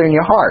your brother in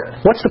your heart.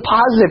 What's the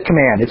positive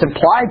command? It's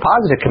implied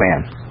positive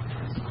command.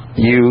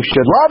 You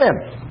should love him.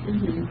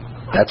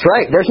 That's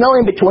right. There's no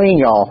in between,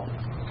 y'all.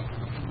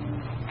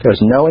 There's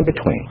no in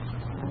between.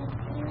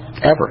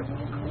 Ever.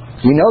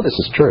 You know this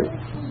is true.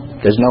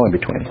 There's no in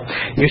between.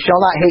 You shall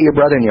not hate your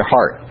brother in your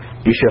heart.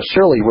 You shall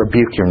surely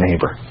rebuke your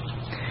neighbor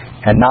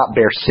and not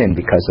bear sin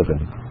because of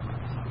him.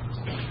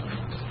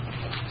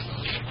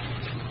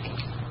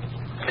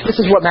 This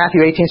is what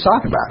Matthew 18 is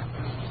talking about.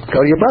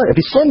 Go to your brother. If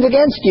he sins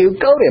against you,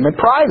 go to him in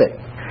private.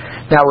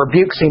 Now,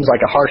 rebuke seems like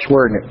a harsh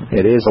word, and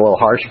it is a little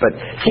harsh, but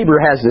Hebrew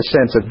has this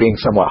sense of being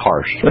somewhat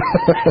harsh.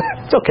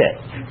 It's okay.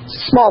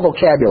 Small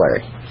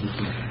vocabulary.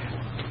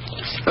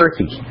 It's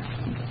earthy.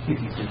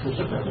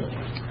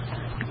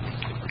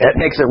 That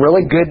makes it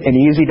really good and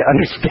easy to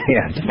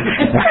understand.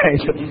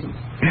 Right?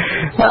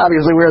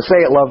 Obviously, we're going to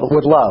say it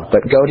with love,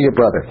 but go to your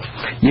brother.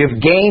 You've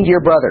gained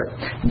your brother.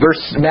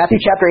 Matthew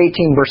chapter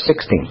 18, verse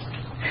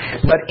 16.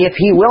 But if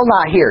he will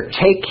not hear,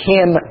 take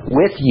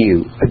with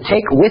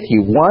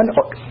you one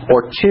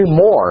or two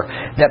more,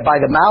 that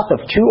by the mouth of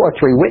 2 or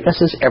 3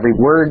 witnesses every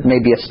word may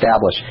be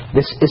established.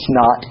 This is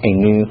not a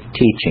new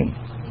teaching.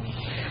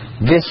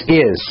 This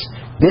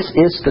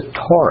is the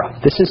Torah.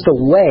 This is the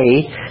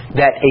way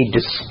that a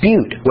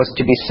dispute was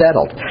to be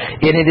settled.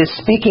 And it is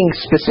speaking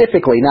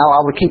specifically, now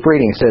I'll keep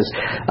reading, it says,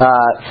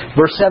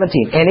 verse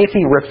 17, and if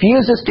he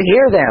refuses to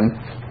hear them,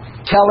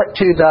 tell it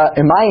to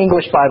in my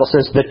English Bible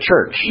says the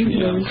church.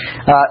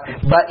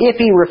 But if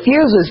he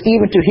refuses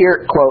even to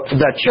hear, quote,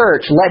 the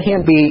church, let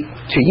him be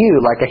to you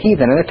like a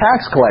heathen and a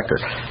tax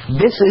collector.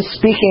 This is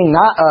speaking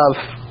not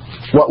of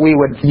what we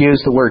would use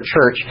the word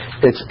church,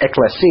 it's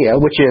ecclesia,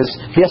 which is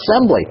the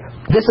assembly.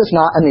 This is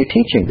not a new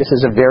teaching. This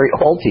is a very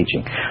old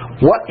teaching.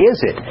 What is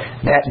it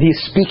that he's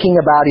speaking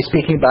about? He's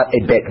speaking about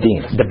a Bet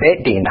Din. The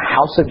Bet Din, the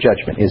house of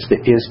judgment, is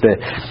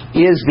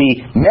the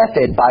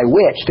method by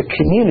which the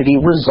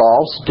community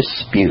resolves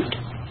dispute.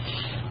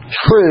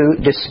 True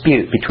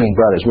dispute between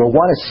brothers, where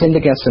one has sinned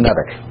against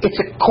another.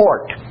 It's a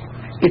court.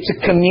 It's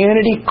a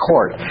community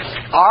court.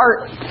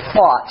 Our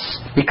thoughts,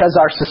 because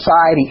our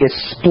society is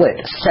split,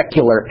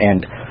 secular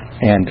and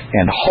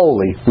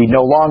holy, we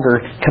no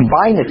longer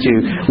combine the two.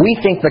 We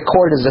think the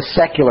court is a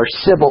secular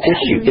civil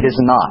issue. It is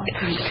not.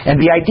 And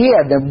the idea,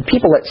 the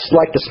people that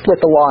like to split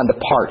the law into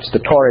parts,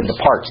 the Torah into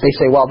parts, they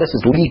say, well, this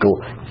is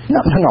legal. No,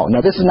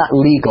 this is not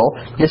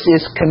legal. This is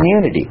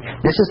community.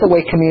 This is the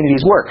way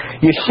communities work.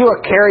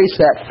 Yeshua carries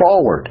that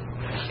forward.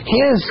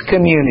 His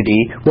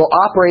community will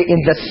operate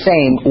in the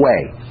same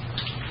way.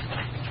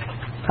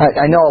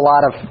 I know a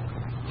lot of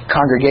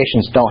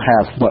congregations don't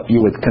have what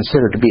you would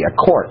consider to be a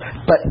court,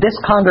 but this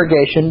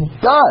congregation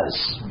does.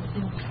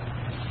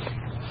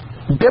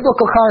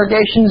 Biblical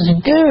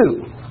congregations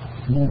do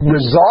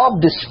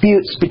resolve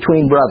disputes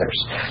between brothers.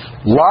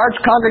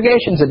 Large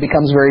congregations, it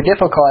becomes very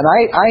difficult, and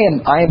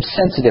I am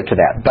sensitive to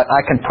that. But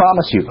I can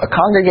promise you, a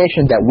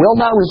congregation that will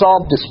not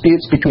resolve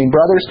disputes between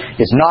brothers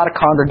is not a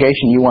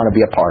congregation you want to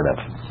be a part of.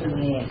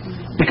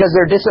 Because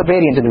they're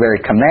disobedient to the very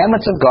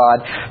commandments of God,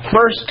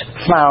 first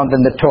found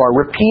in the Torah,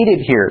 repeated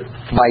here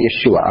by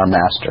Yeshua, our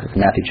Master,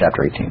 Matthew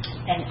chapter 18.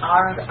 And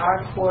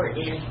our court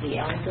is the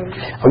elders?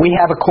 We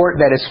have a court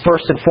that is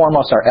first and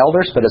foremost our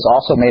elders, but is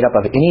also made up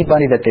of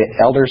anybody that the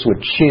elders would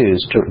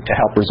choose to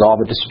help resolve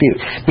a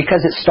dispute.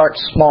 Because it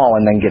starts small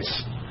and then gets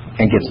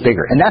and gets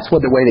bigger. And that's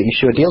what the way that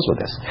Yeshua deals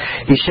with this.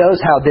 He shows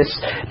how this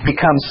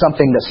becomes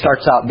something that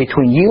starts out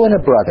between you and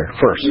a brother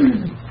first.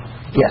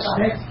 Yes.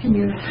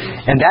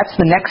 And that's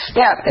the next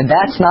step, and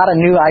that's not a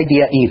new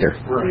idea either.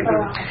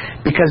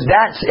 Because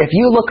that's, if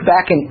you look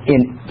back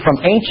from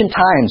ancient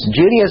times,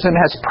 Judaism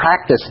has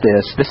practiced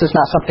this. This is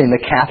not something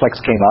the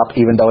Catholics came up,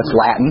 even though it's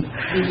Latin.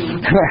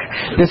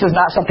 This is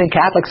not something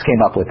Catholics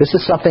came up with. This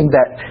is something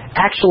that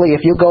actually,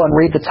 if you go and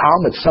read the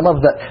Talmud, some of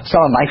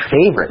my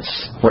favorites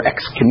were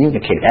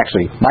excommunicated.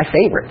 Actually, my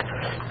favorite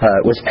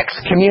was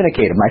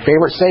excommunicated. My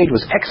favorite sage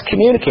was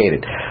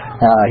excommunicated.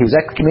 He was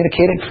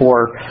excommunicated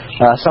for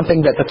something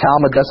that the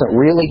Talmud doesn't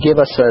really give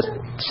us a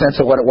sense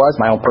of what it was.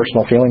 My own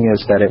personal feeling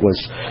is that it was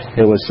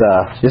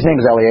his name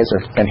is Eliezer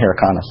ben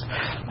Hyrcanus.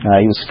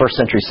 He was first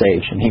century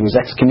sage, and he was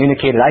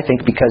excommunicated, I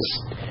think, because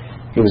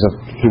he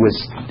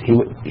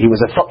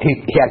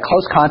had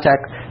close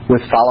contact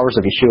with followers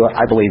of Yeshua.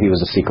 I believe he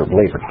was a secret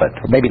believer, but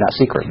maybe not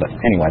secret. But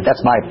anyway,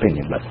 that's my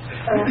opinion. But I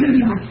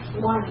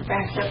want to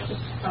back up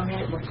just a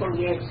minute before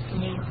you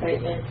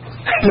excommunicate it.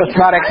 Let's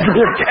not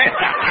excommunicate.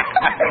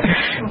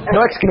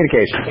 No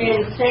excommunication.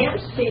 In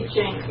Sam's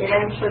teaching, it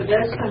actually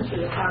does come to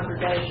the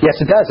congregation.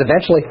 Yes, it does.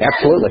 Eventually,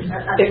 absolutely.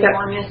 I didn't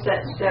want to miss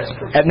that step.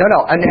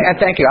 No, and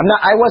thank you.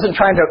 I wasn't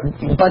trying to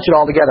bunch it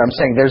all together. I'm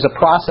saying there's a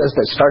process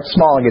that starts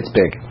small and gets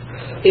big.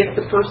 If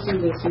the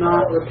person does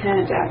not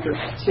repent after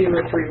 2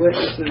 or 3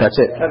 witnesses That's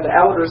it. of the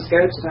elders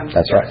go to them.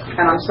 That's right.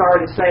 And I'm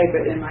sorry to say,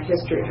 but in my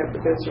history of the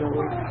Israel,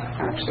 we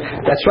actually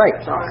have That's right.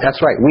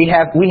 That's right. We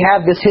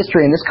have this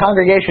history in this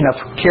congregation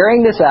of carrying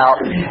this out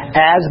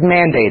as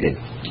mandated.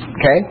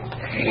 Okay?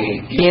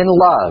 In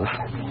love.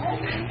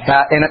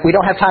 And we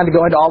don't have time to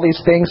go into all these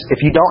things.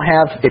 If you don't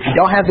have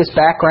this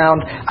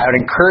background, I would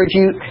encourage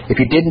you, if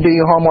you didn't do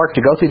your homework,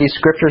 to go through these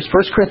scriptures.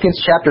 1 Corinthians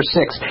chapter 6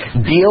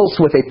 deals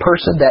with a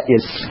person that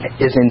is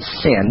in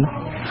sin.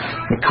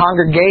 The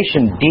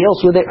congregation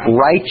deals with it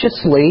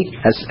righteously,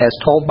 as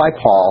told by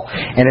Paul.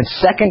 And in 2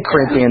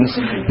 Corinthians,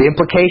 the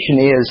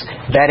implication is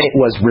that it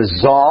was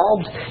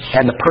resolved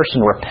and the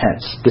person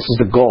repents. This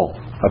is the goal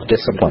of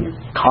discipline.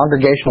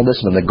 Congregational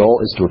discipline, the goal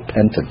is to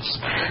repentance.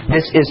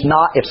 This is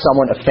not if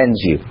someone offends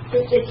you.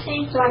 It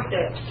seems like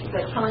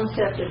the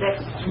concept of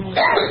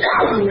excommunication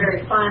is the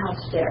very final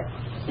step.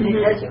 And it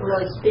doesn't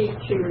really speak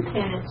to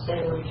repentance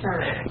and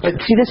return. But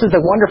see, this is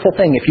the wonderful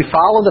thing. If you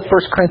follow the 1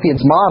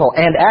 Corinthians model,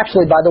 and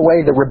actually, by the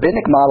way, the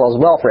rabbinic model as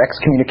well for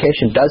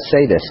excommunication does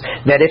say this,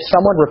 that if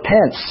someone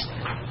repents,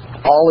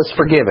 all is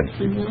forgiven.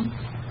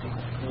 Mm-hmm.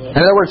 In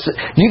other words,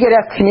 you get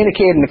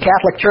excommunicated in the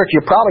Catholic Church,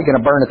 you're probably going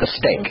to burn at the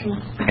stake.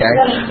 Okay?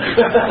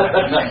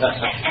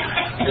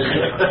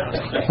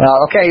 Well,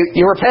 okay,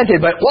 you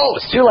repented, but whoa,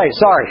 it's too late.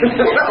 Sorry.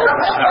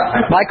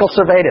 Michael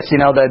Servetus,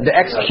 the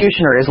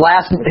executioner, his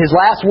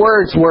last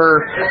words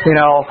were,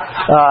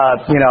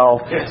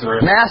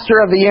 Master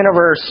of the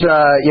universe,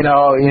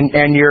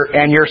 and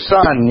your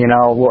son,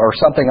 or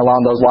something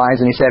along those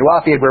lines. And he said, well,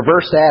 if he had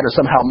reversed that or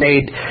somehow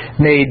made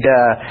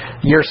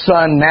your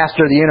son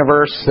Master of the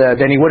universe,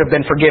 then he would have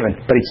been forgiven.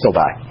 But he'd still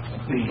die.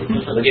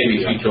 They gave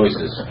you 2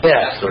 choices.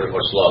 Yeah. Fast or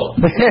slow.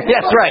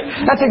 That's right.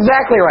 That's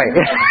exactly right.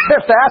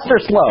 Fast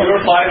or slow.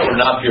 Purified or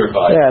not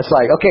purified. Yeah, it's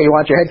like, okay, you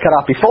want your head cut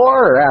off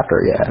before or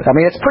after? Yeah. I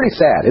mean, it's pretty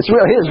sad. It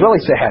is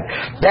really sad.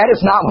 That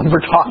is not what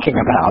we're talking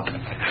about.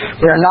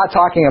 We are not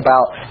talking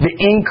about the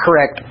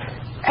incorrect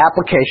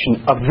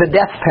application of the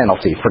death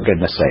penalty, for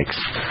goodness sakes.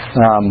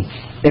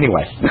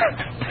 Anyway,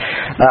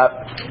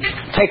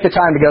 take the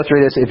time to go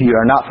through this if you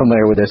are not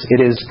familiar with this.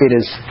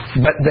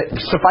 But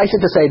suffice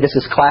it to say, this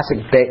is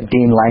classic Bet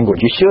Din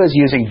language. Yeshua is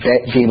using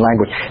Bet Din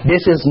language.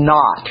 This is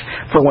not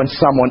for when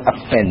someone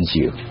offends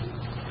you.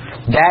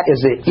 That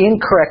is the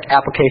incorrect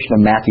application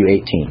of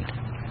Matthew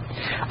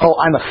 18. Oh,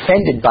 I'm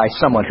offended by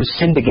someone who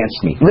sinned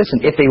against me.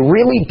 Listen, if they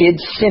really did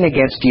sin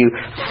against you,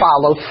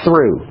 follow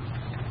through.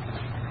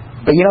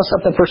 But you know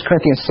something? 1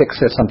 Corinthians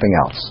 6 says something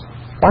else.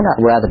 Why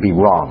not rather be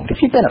wronged? If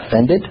you've been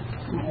offended,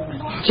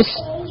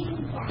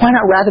 why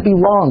not rather be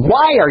wronged?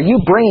 Why are you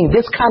bringing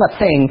this kind of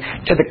thing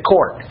to the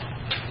court?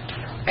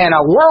 And a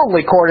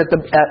worldly court at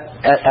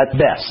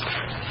best.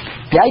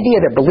 The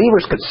idea that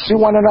believers could sue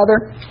one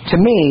another,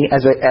 to me,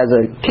 as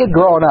a kid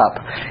growing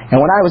up, and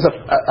when I was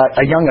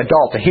a young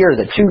adult, to hear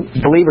that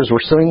 2 believers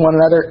were suing one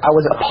another, I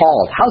was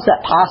appalled. How's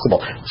that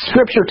possible?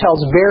 Scripture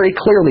tells very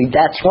clearly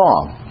that's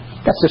wrong.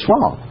 That's just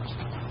wrong.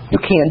 You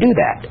can't do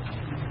that.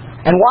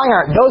 And why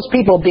aren't those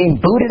people being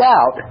booted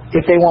out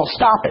if they won't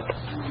stop it?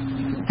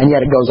 And yet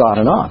it goes on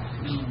and on.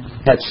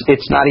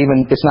 It's not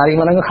even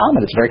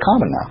uncommon. It's very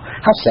common now.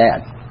 How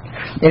sad.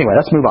 Anyway,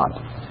 let's move on.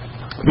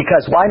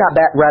 Because why not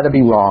rather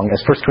be wrong,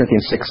 as 1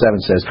 Corinthians 6:7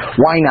 says,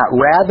 why not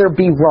rather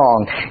be wrong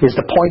is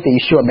the point that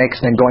Yeshua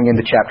makes then going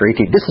into chapter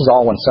 18. This is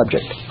all one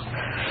subject.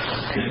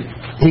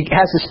 He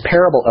has this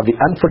parable of the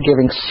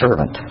unforgiving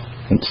servant.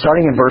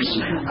 Starting in verse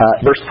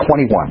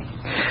 21.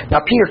 Now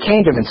Peter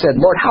came to him and said,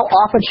 Lord, how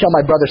often shall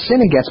my brother sin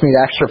against me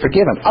that I shall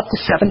forgive him? Up to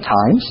 7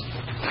 times?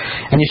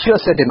 And Yeshua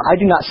said to him, I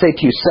do not say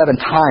to you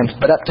 7 times,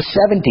 but up to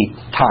 70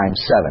 times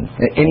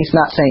 7. And he's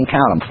not saying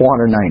count them,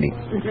 490.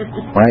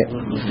 Right?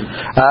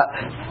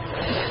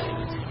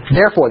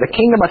 Therefore, the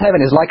kingdom of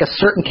heaven is like a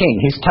certain king.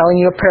 He's telling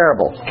you a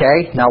parable.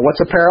 Okay? Now, what's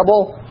a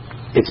parable?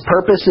 Its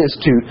purpose is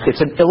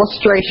it's an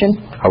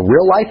illustration, a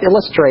real-life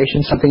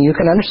illustration, something you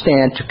can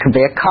understand to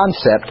convey a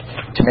concept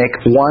to make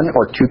 1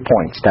 or 2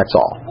 points. That's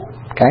all.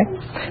 Okay?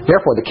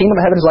 Therefore, the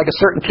kingdom of heaven is like a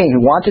certain king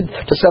who wanted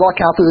to settle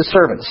accounts with his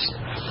servants.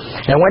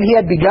 And when he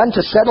had begun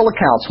to settle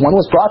accounts, one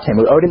was brought to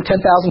him who owed him 10,000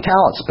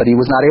 talents, but he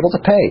was not able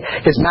to pay.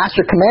 His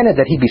master commanded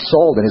that he be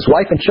sold, and his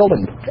wife and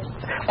children,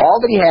 all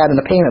that he had, and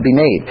the payment be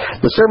made.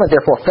 The servant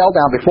therefore fell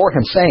down before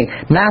him, saying,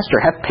 Master,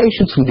 have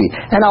patience with me,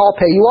 and I will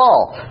pay you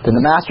all. Then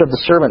the master of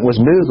the servant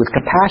was moved with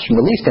compassion,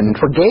 released him, and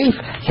forgave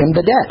him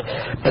the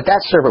debt. But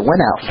that servant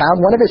went out, found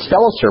one of his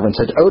fellow servants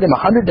that owed him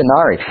 100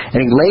 denarii,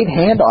 and he laid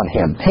hands on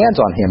him,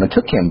 and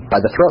took him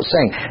by the throat,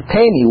 saying,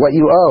 Pay me what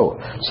you owe.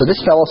 So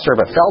this fellow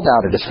servant fell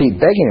down at his feet,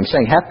 begging him,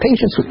 saying, Have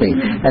patience with me,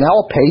 and I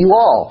will pay you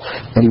all.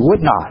 And he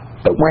would not,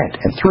 but went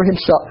and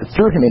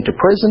threw him into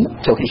prison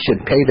till he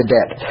should pay the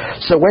debt.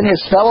 So when his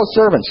fellow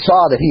servants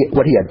saw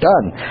what he had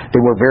done, they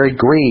were very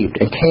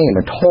grieved, and came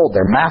and told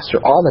their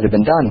master all that had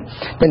been done.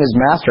 Then his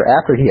master,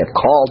 after he had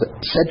called,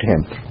 said to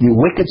him, You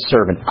wicked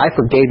servant, I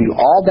forgave you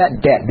all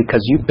that debt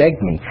because you begged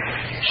me.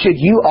 Should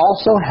you not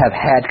also have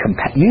had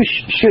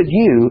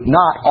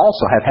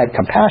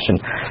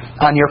compassion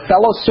on your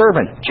fellow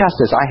servant,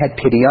 just as I had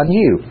pity on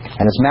you?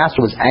 And his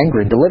master was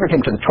angry and delivered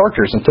him to the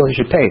torturers until he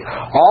should pay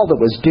all that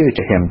was due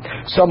to him.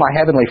 So my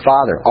heavenly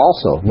Father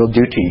also will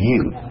do to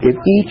you, if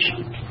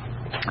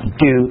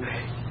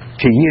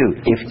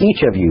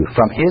each of you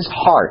from his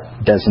heart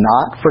does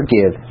not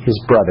forgive his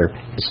brother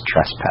his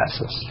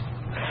trespasses.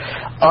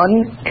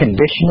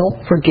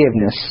 Unconditional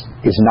forgiveness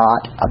is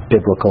not a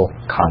biblical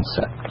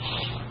concept.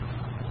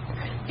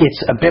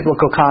 It's a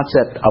biblical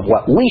concept of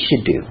what we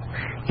should do.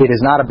 It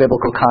is not a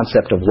biblical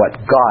concept of what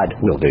God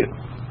will do.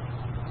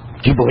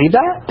 Do you believe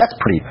that? That's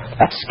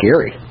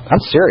scary. I'm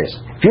serious.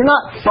 If you're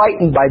not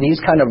frightened by these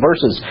kind of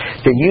verses,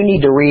 then you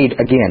need to read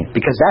again,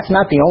 because that's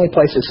not the only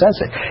place it says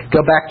it.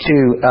 Go back to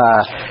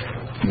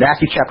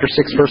Matthew chapter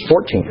 6, verse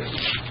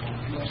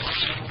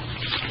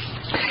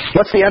 14.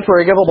 What's the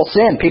unforgivable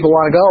sin? People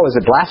want to go. Is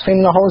it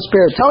blaspheming the Holy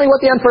Spirit? Tell me what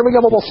the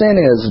unforgivable sin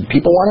is.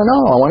 People want to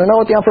know. I want to know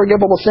what the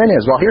unforgivable sin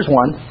is. Well, here's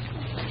one.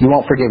 You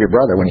won't forgive your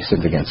brother when he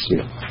sins against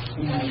you.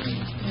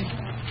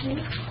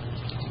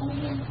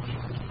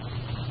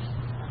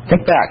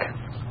 Think back.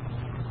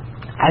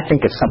 I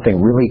think it's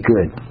something really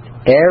good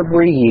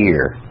every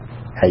year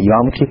at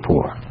Yom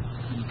Kippur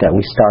that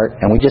we start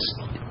and we just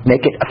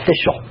make it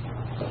official.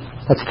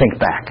 Let's think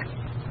back.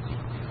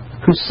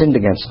 Who sinned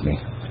against me?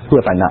 Who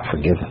have I not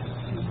forgiven?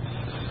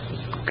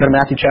 Go to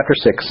Matthew chapter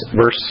 6,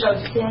 verse 14.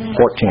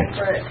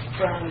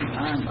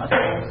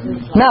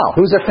 No,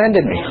 who's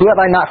offended me? Who have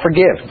I not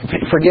forgiven?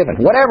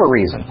 Whatever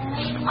reason.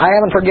 I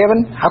haven't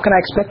forgiven, how can I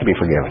expect to be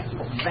forgiven?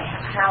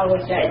 How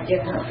is that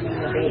different from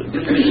the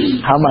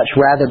baby? How much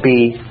rather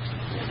be...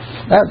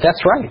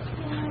 that's right.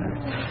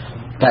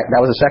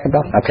 That was the second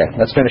bell? Okay,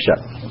 let's finish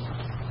up.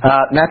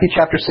 Matthew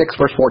chapter 6,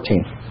 verse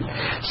 14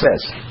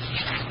 says,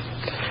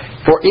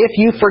 For if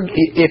you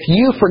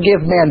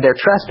forgive men their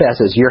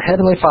trespasses, your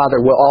heavenly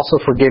Father will also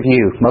forgive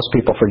you. Most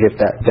people forget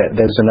that.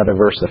 There's another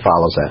verse that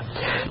follows that.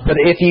 But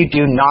if you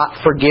do not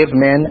forgive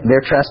men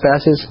their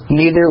trespasses,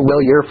 neither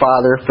will your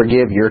Father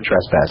forgive your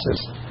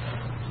trespasses.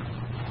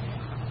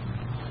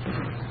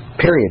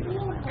 Period.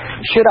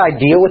 Should I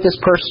deal with this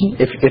person?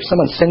 If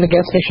someone sinned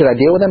against me, should I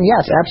deal with them?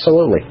 Yes,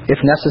 absolutely. If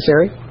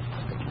necessary.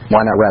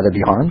 Why not rather be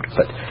harmed?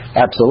 But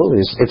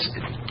absolutely. It's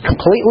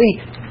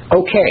completely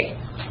okay.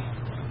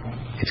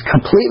 It's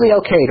completely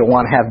okay to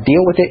want to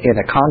deal with it in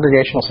a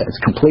congregational sense. It's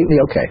completely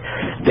okay.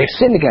 They've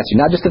sinned against you,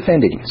 not just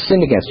offended you,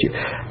 sinned against you.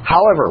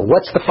 However,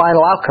 what's the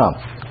final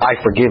outcome? I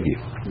forgive you.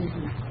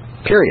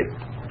 Period.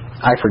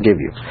 I forgive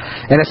you.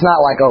 And it's not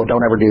like, oh,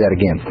 don't ever do that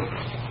again.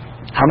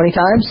 How many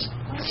times?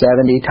 70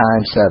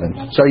 times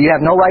 7. So you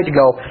have no right to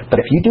go, but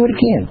if you do it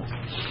again.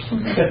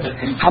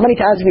 How many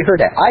times have you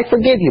heard that? I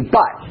forgive you,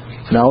 but.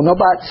 No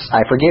buts.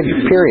 I forgive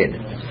you, period.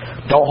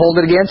 Don't hold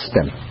it against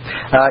them.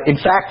 In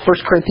fact, 1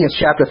 Corinthians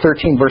chapter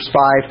 13, verse 5,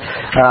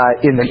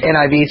 in the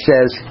NIV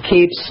says,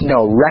 keeps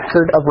no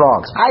record of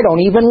wrongs. I don't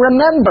even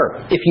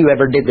remember if you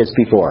ever did this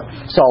before.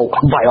 So,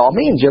 by all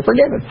means, you're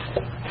forgiven.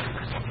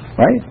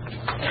 Right?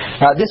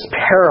 This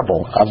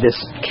parable of this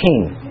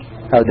king,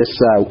 this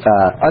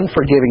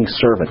unforgiving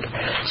servant,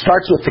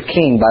 starts with the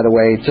king, by the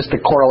way. Just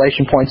the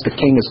correlation points, the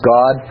king is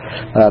God.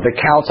 The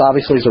counts,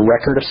 obviously, is a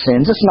record of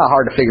sins. It's not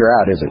hard to figure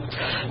out, is it?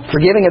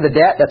 Forgiving of the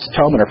debt, that's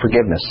atonement or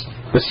forgiveness.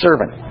 The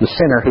servant, the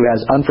sinner who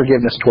has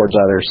unforgiveness towards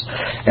others.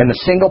 And the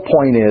single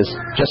point is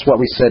just what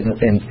we said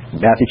in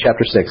Matthew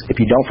chapter 6. If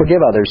you don't forgive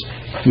others,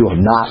 you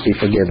will not be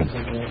forgiven.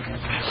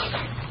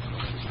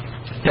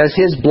 Does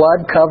His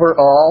blood cover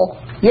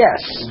all?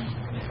 Yes.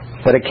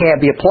 But it can't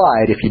be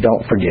applied if you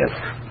don't forgive.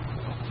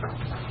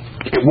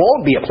 It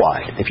won't be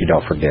applied if you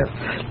don't forgive.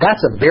 That's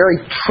a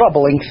very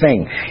troubling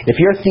thing. If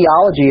your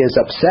theology is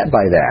upset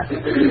by that,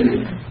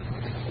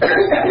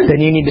 then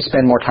you need to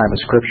spend more time in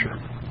Scripture.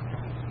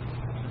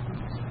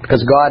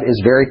 Because God is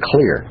very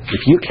clear.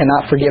 If you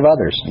cannot forgive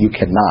others, you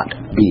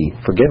cannot be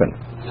forgiven.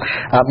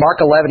 Mark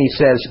 11, he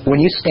says, when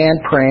you stand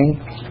praying,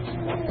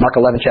 Mark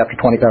 11, chapter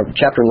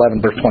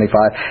 11, verse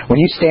 25, when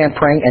you stand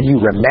praying and you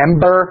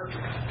remember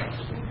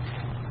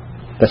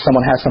that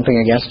someone has something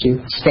against you,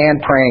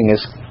 stand praying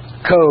is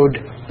code,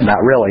 not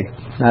really.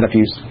 Not if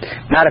you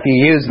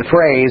use the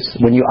phrase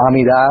when you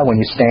Amidah, when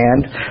you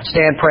stand.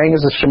 Stand praying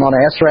is the Shemona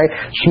Esrei.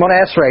 Shemona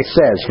Esrei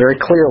says very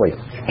clearly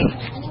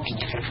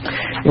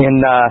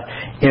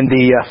in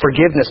the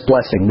forgiveness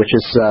blessing, which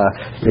is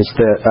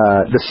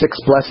the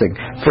sixth blessing.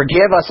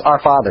 Forgive us, our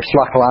Father,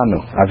 Slach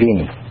lanu,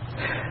 Avinu.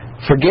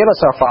 Forgive us,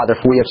 our Father,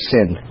 if we have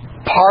sinned.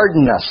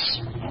 Pardon us,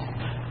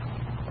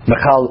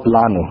 Mechal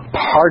lanu.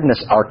 Pardon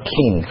us, our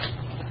King,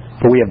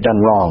 for we have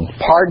done wrong.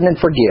 Pardon and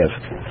forgive.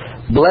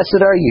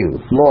 Blessed are you,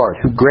 Lord,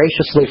 who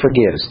graciously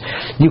forgives.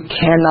 You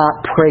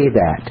cannot pray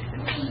that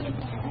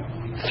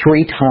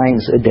 3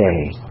 times a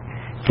day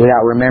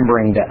without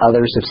remembering that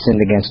others have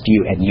sinned against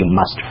you and you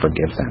must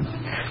forgive them.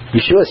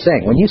 Yeshua is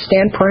saying, when you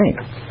stand praying,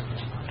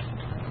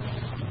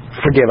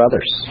 forgive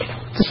others.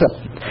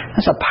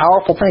 That's a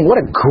powerful thing. What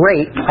a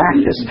great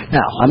practice.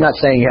 Now, I'm not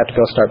saying you have to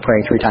go start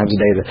praying 3 times a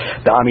day,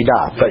 the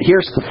Amidah, but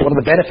here's one of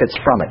the benefits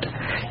from it,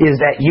 is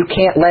that you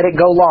can't let it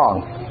go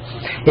long.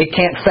 It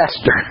can't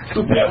fester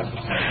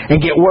and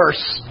get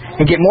worse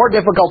and get more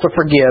difficult to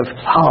forgive.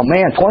 Oh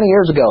man, 20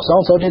 years ago,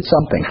 so-and-so did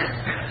something.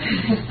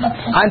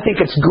 I think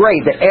it's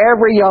great that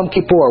every Yom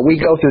Kippur we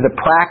go through the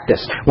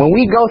practice. When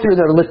we go through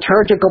the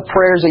liturgical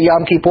prayers of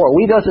Yom Kippur,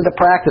 we go through the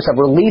practice of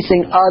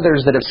releasing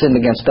others that have sinned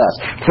against us,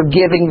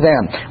 forgiving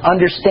them,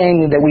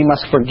 understanding that we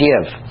must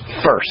forgive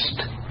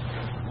first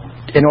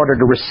in order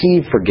to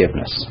receive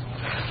forgiveness.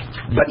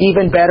 But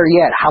even better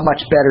yet, how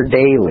much better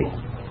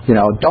daily?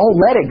 Don't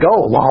let it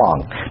go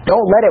long.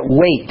 Don't let it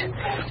wait.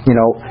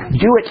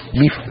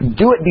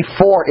 Do it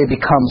before it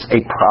becomes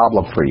a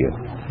problem for you.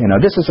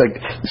 This is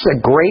a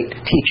great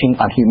teaching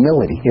on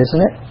humility,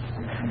 isn't it?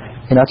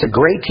 It's a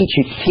great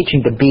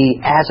teaching to be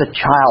as a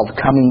child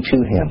coming to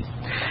Him.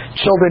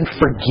 Children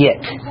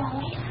forget.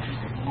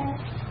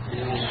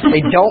 They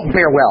don't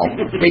bear well.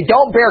 They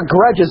don't bear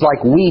grudges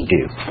like we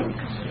do.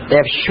 They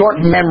have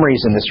short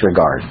memories in this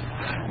regard.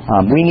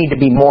 We need to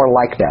be more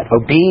like that.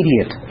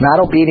 Obedient. Not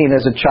obedient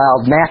as a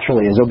child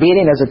naturally. As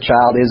obedient as a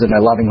child is in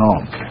a loving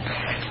home.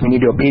 We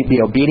need to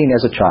be obedient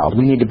as a child.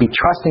 We need to be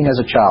trusting as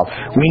a child.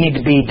 We need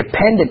to be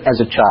dependent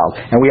as a child.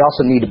 And we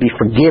also need to be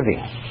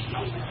forgiving.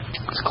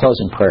 Let's close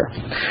in prayer.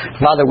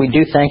 Father, we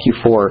do thank you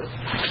for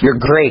your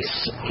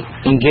grace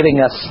in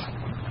giving us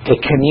a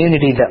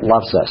community that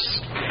loves us.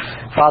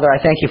 Father,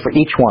 I thank you for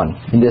each one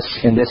in this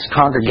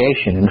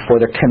congregation and for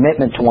their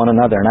commitment to one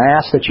another. And I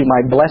ask that you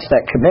might bless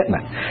that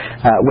commitment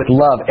with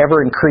love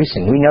ever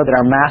increasing. We know that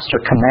our Master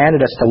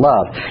commanded us to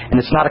love. And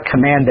it's not a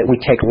command that we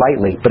take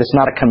lightly, but it's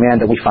not a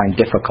command that we find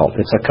difficult.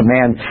 It's a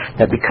command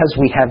that because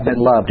we have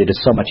been loved, it is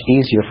so much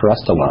easier for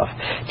us to love.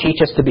 Teach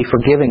us to be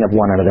forgiving of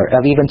one another,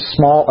 of even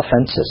small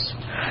offenses.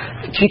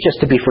 Teach us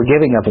to be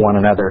forgiving of one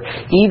another,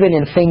 even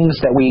in things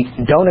that we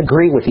don't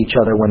agree with each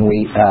other when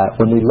we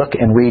look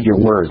and read your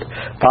word.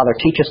 Father,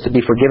 teach us to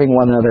be forgiving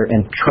one another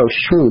and show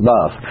true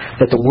love,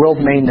 that the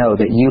world may know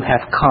that you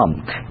have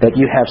come, that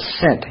you have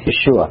sent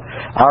Yeshua,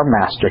 our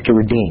Master, to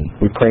redeem.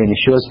 We pray in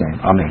Yeshua's name.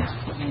 Amen.